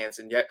your pants,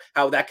 and yet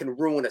how that can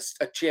ruin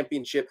a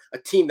championship, a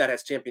team that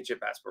has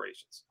championship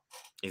aspirations.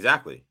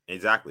 Exactly.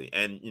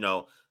 And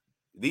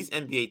these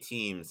NBA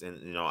teams,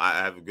 and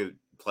I have a good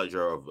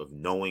pleasure of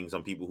knowing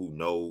some people who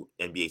know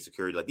NBA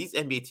security. Like, these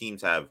NBA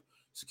teams have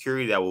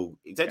security that will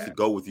essentially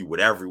go with you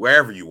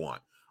wherever you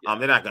want.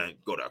 They're not going to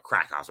go to a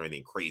crack house or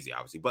anything crazy,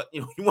 obviously. But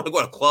you want to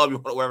go to a club, you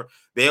want to wherever,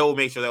 they'll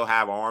make sure they'll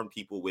have armed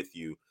people with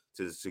you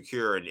to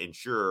secure and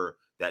ensure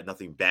that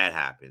nothing bad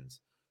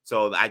happens.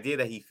 So the idea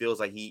that he feels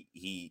like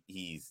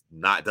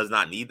does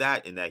not need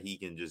that, and that he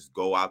can just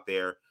go out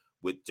there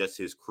with just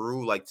his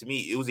crew, like, to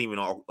me, it was even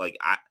all like,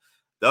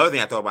 the other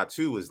thing I thought about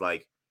too was,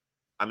 like,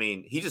 I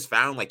mean, he just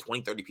found like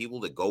 20, 30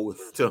 people to go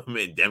to him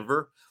in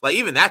Denver. Like,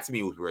 even that to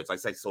me was weird.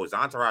 It's like, so his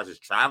entourage is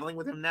traveling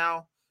with him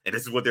now, and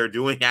this is what they're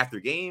doing after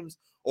games?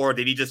 Or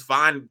did he just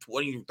find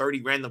 20,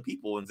 30 random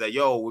people and say,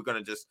 yo, we're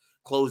going to just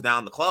close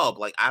down the club?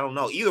 Like, I don't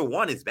know. Either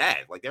one is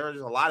bad. Like, there are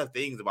just a lot of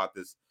things about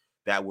this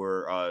that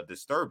were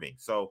disturbing.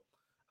 So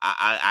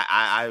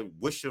I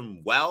wish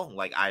him well.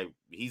 Like,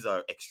 he's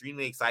an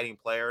extremely exciting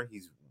player.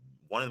 He's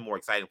one of the more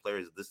exciting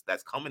players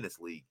that's come in this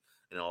league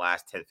in the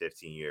last 10,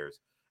 15 years.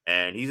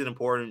 And he's an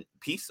important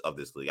piece of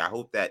this league. I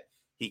hope that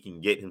he can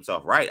get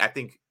himself right. I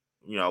think,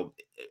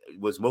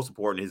 what's most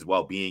important is his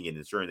well-being and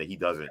ensuring that he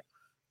doesn't,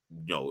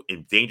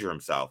 endanger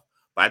himself.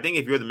 But I think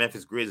if you're the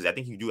Memphis Grizzlies, I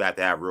think you do have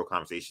to have real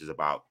conversations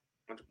about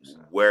 100%.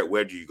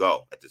 Where do you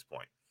go at this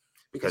point?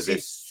 Because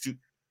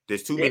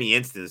there's too many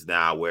instances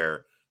now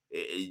where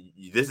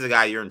this is a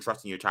guy you're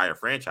entrusting your entire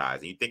franchise.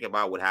 And you think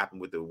about what happened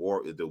with the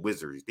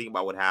Wizards. You think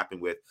about what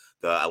happened with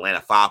the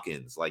Atlanta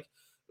Falcons, like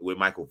with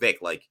Michael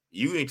Vick. Like,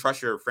 you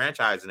entrust your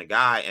franchise in a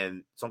guy,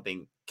 and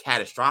something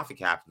catastrophic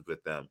happens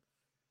with them,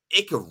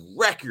 it could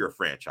wreck your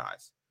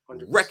franchise.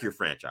 100%. Wreck your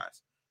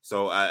franchise.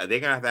 So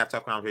they're going to have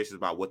tough conversations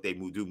about what they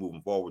do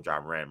moving forward with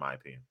Ja Morant, in my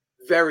opinion.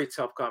 Very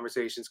tough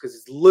conversations, because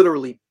it's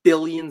literally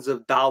billions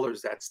of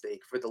dollars at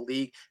stake for the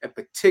league, and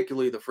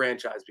particularly the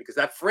franchise, because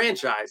that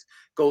franchise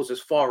goes as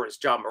far as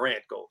Ja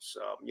Morant goes.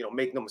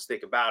 Make no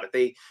mistake about it.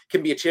 They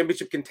can be a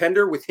championship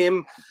contender with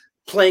him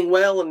playing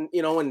well and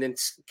then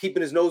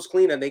keeping his nose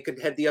clean, and they could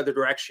head the other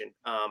direction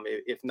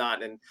if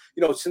not. And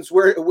since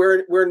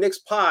we're a Knicks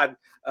pod,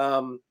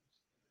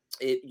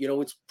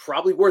 it's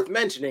probably worth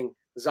mentioning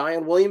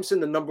Zion Williamson,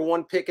 the number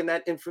one pick in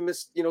that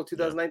infamous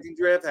 2019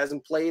 draft,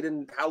 hasn't played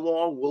in how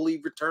long? Will he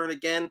return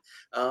again?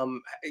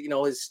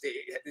 Has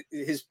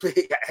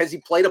he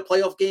played a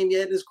playoff game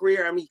yet in his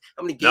career? How many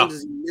games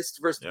has he missed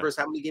versus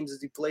how many games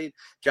has he played?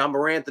 Ja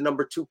Morant, the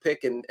number 2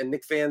 pick, and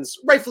Knicks fans,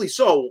 rightfully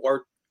so,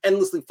 are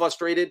endlessly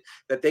frustrated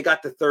that they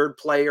got the third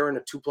player in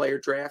a 2-player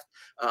draft.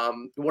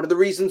 One of the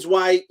reasons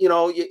why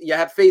you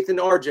have faith in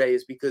RJ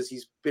is because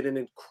he's been an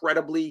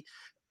incredibly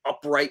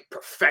upright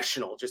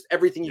professional, just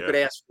everything you could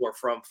ask for,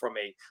 from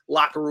a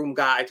locker room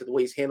guy to the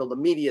way he's handled the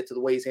media, to the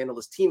way he's handled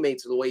his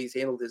teammates, to the way he's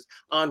handled his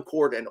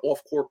on-court and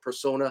off-court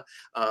persona.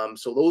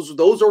 So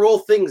those are all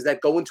things that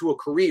go into a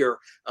career.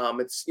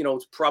 It's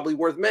probably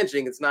worth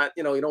mentioning. It's not,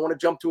 you don't want to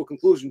jump to a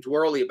conclusion too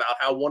early about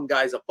how one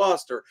guy's a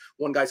bust or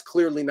one guy's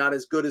clearly not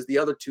as good as the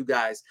other 2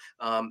 guys.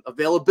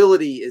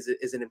 Availability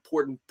is an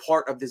important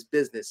part of this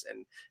business,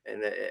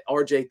 and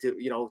RJ,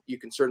 you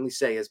can certainly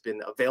say, has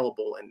been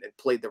available and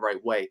played the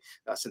right way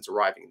since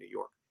arriving in New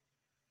York.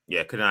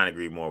 Yeah, could not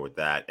agree more with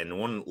that. And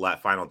one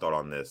final thought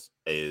on this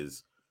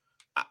is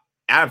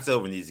Adam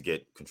Silver needs to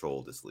get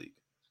control of this league.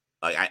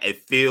 Like,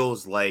 it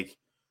feels like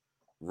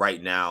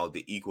right now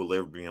the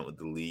equilibrium of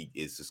the league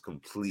is just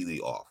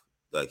completely off.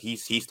 like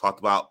he's talked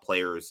about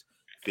players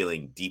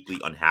feeling deeply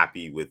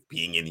unhappy with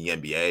being in the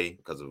NBA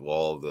because of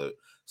all the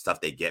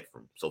stuff they get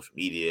from social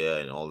media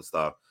and all the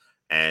stuff.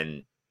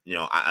 And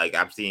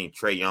I'm seeing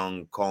Trae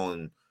Young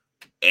calling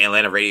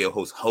Atlanta radio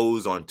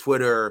hoes on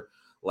Twitter.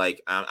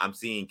 Like I'm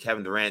seeing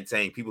Kevin Durant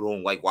saying people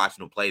don't like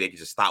watching him play; they can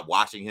just stop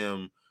watching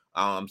him.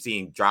 I'm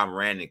seeing John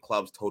Moran in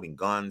clubs toting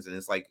guns, and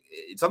it's like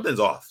something's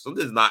off.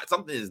 Something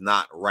is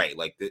not right.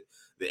 Like the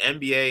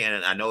NBA,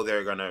 and I know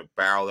they're gonna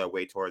barrel their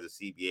way towards a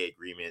CBA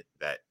agreement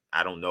that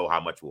I don't know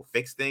how much will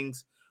fix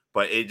things,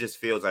 but it just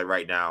feels like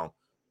right now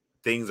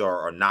things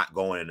are not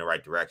going in the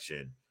right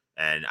direction.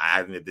 And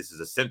I think that this is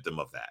a symptom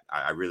of that.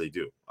 I really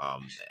do.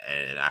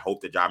 And I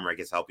hope that John Moran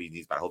gets help he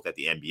needs, but I hope that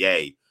the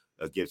NBA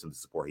gives him the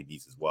support he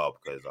needs as well,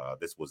 because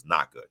this was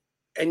not good.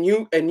 And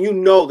you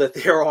know that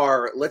there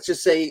are, let's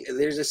just say,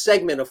 there's a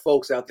segment of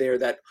folks out there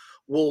that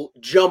will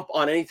jump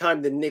on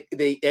anytime the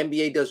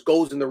NBA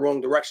goes in the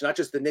wrong direction. Not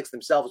just the Knicks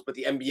themselves, but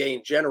the NBA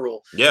in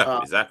general. Yeah,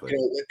 exactly.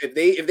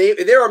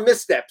 If there are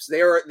missteps,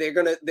 they're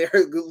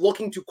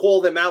looking to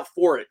call them out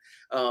for it,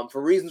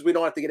 for reasons we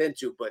don't have to get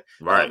into. But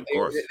of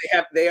course,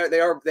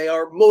 they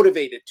are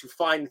motivated to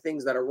find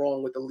things that are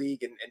wrong with the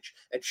league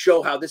and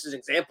show how this is an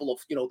example of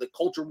the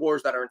culture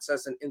wars that are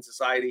incessant in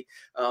society.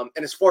 And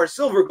as far as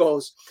Silver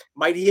goes,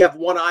 might he have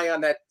one eye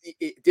on that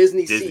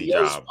Disney CEO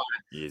job spot?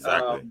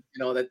 Exactly.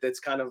 That's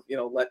kind of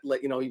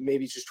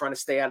maybe he's just trying to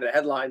stay out of the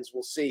headlines.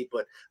 We'll see.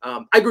 But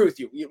I agree with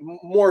you.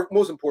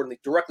 Most importantly,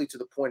 directly to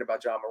the point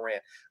about John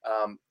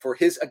Moran, for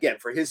his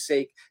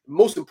sake,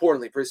 most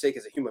importantly for his sake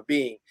as a human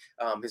being,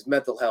 his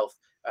mental health.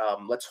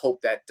 Let's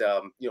hope that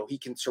he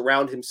can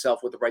surround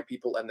himself with the right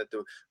people, and that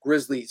the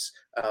Grizzlies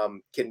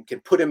can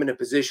put him in a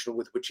position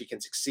with which he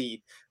can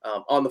succeed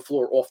on the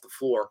floor, off the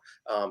floor,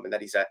 and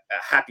that he's a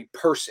happy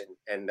person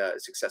and a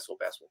successful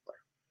basketball player.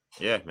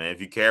 Yeah, man. If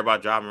you care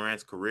about John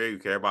Morant's career, you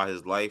care about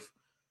his life,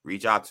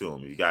 reach out to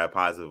him. If you got a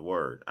positive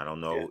word. I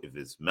don't know if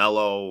it's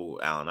Melo,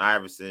 Allen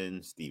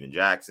Iverson, Steven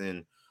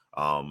Jackson.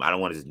 I don't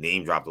want to just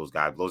name drop those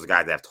guys. Those are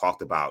guys that have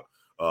talked about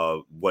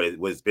what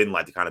it's been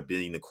like to kind of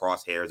be in the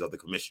crosshairs of the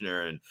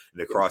commissioner and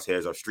the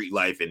crosshairs of street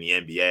life in the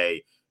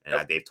NBA.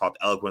 And they've talked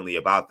eloquently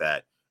about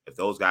that. If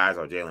those guys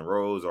are Jalen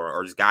Rose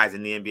or just guys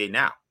in the NBA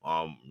now,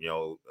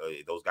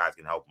 those guys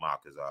can help him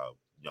out, because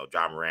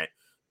John Morant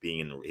being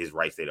in his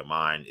right state of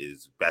mind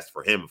is best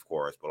for him, of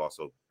course, but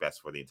also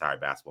best for the entire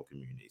basketball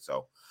community.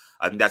 So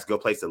I think that's a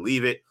good place to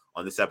leave it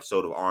on this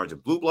episode of Orange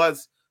and Blue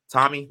Bloods.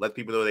 Tommy, let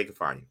people know where they can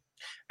find you.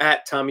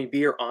 At Tommy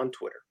Beer on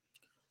Twitter.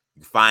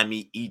 You can find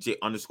me,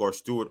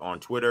 EJ_Stewart on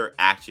Twitter,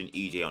 Action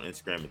EJ on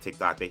Instagram and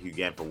TikTok. Thank you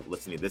again for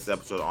listening to this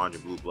episode of Orange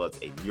and Blue Bloods,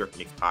 a New York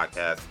Knicks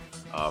podcast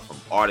from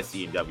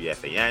Odyssey and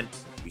WFAN.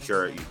 Be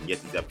sure you can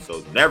get these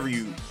episodes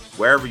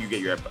wherever you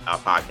get your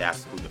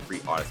podcasts, including the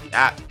free Odyssey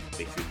app.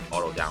 Make sure you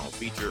auto download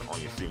feature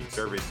on your streaming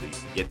service so you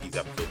can get these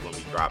episodes when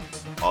we drop.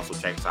 Also,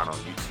 check us out on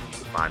YouTube.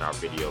 You can find our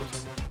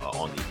videos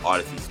on the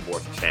Odyssey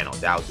Sports channel.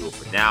 That'll do it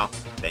for now.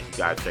 Thank you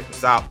guys for checking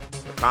us out.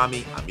 For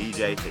Tommy, I'm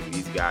EJ. Take it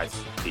easy, guys.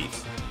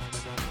 Peace.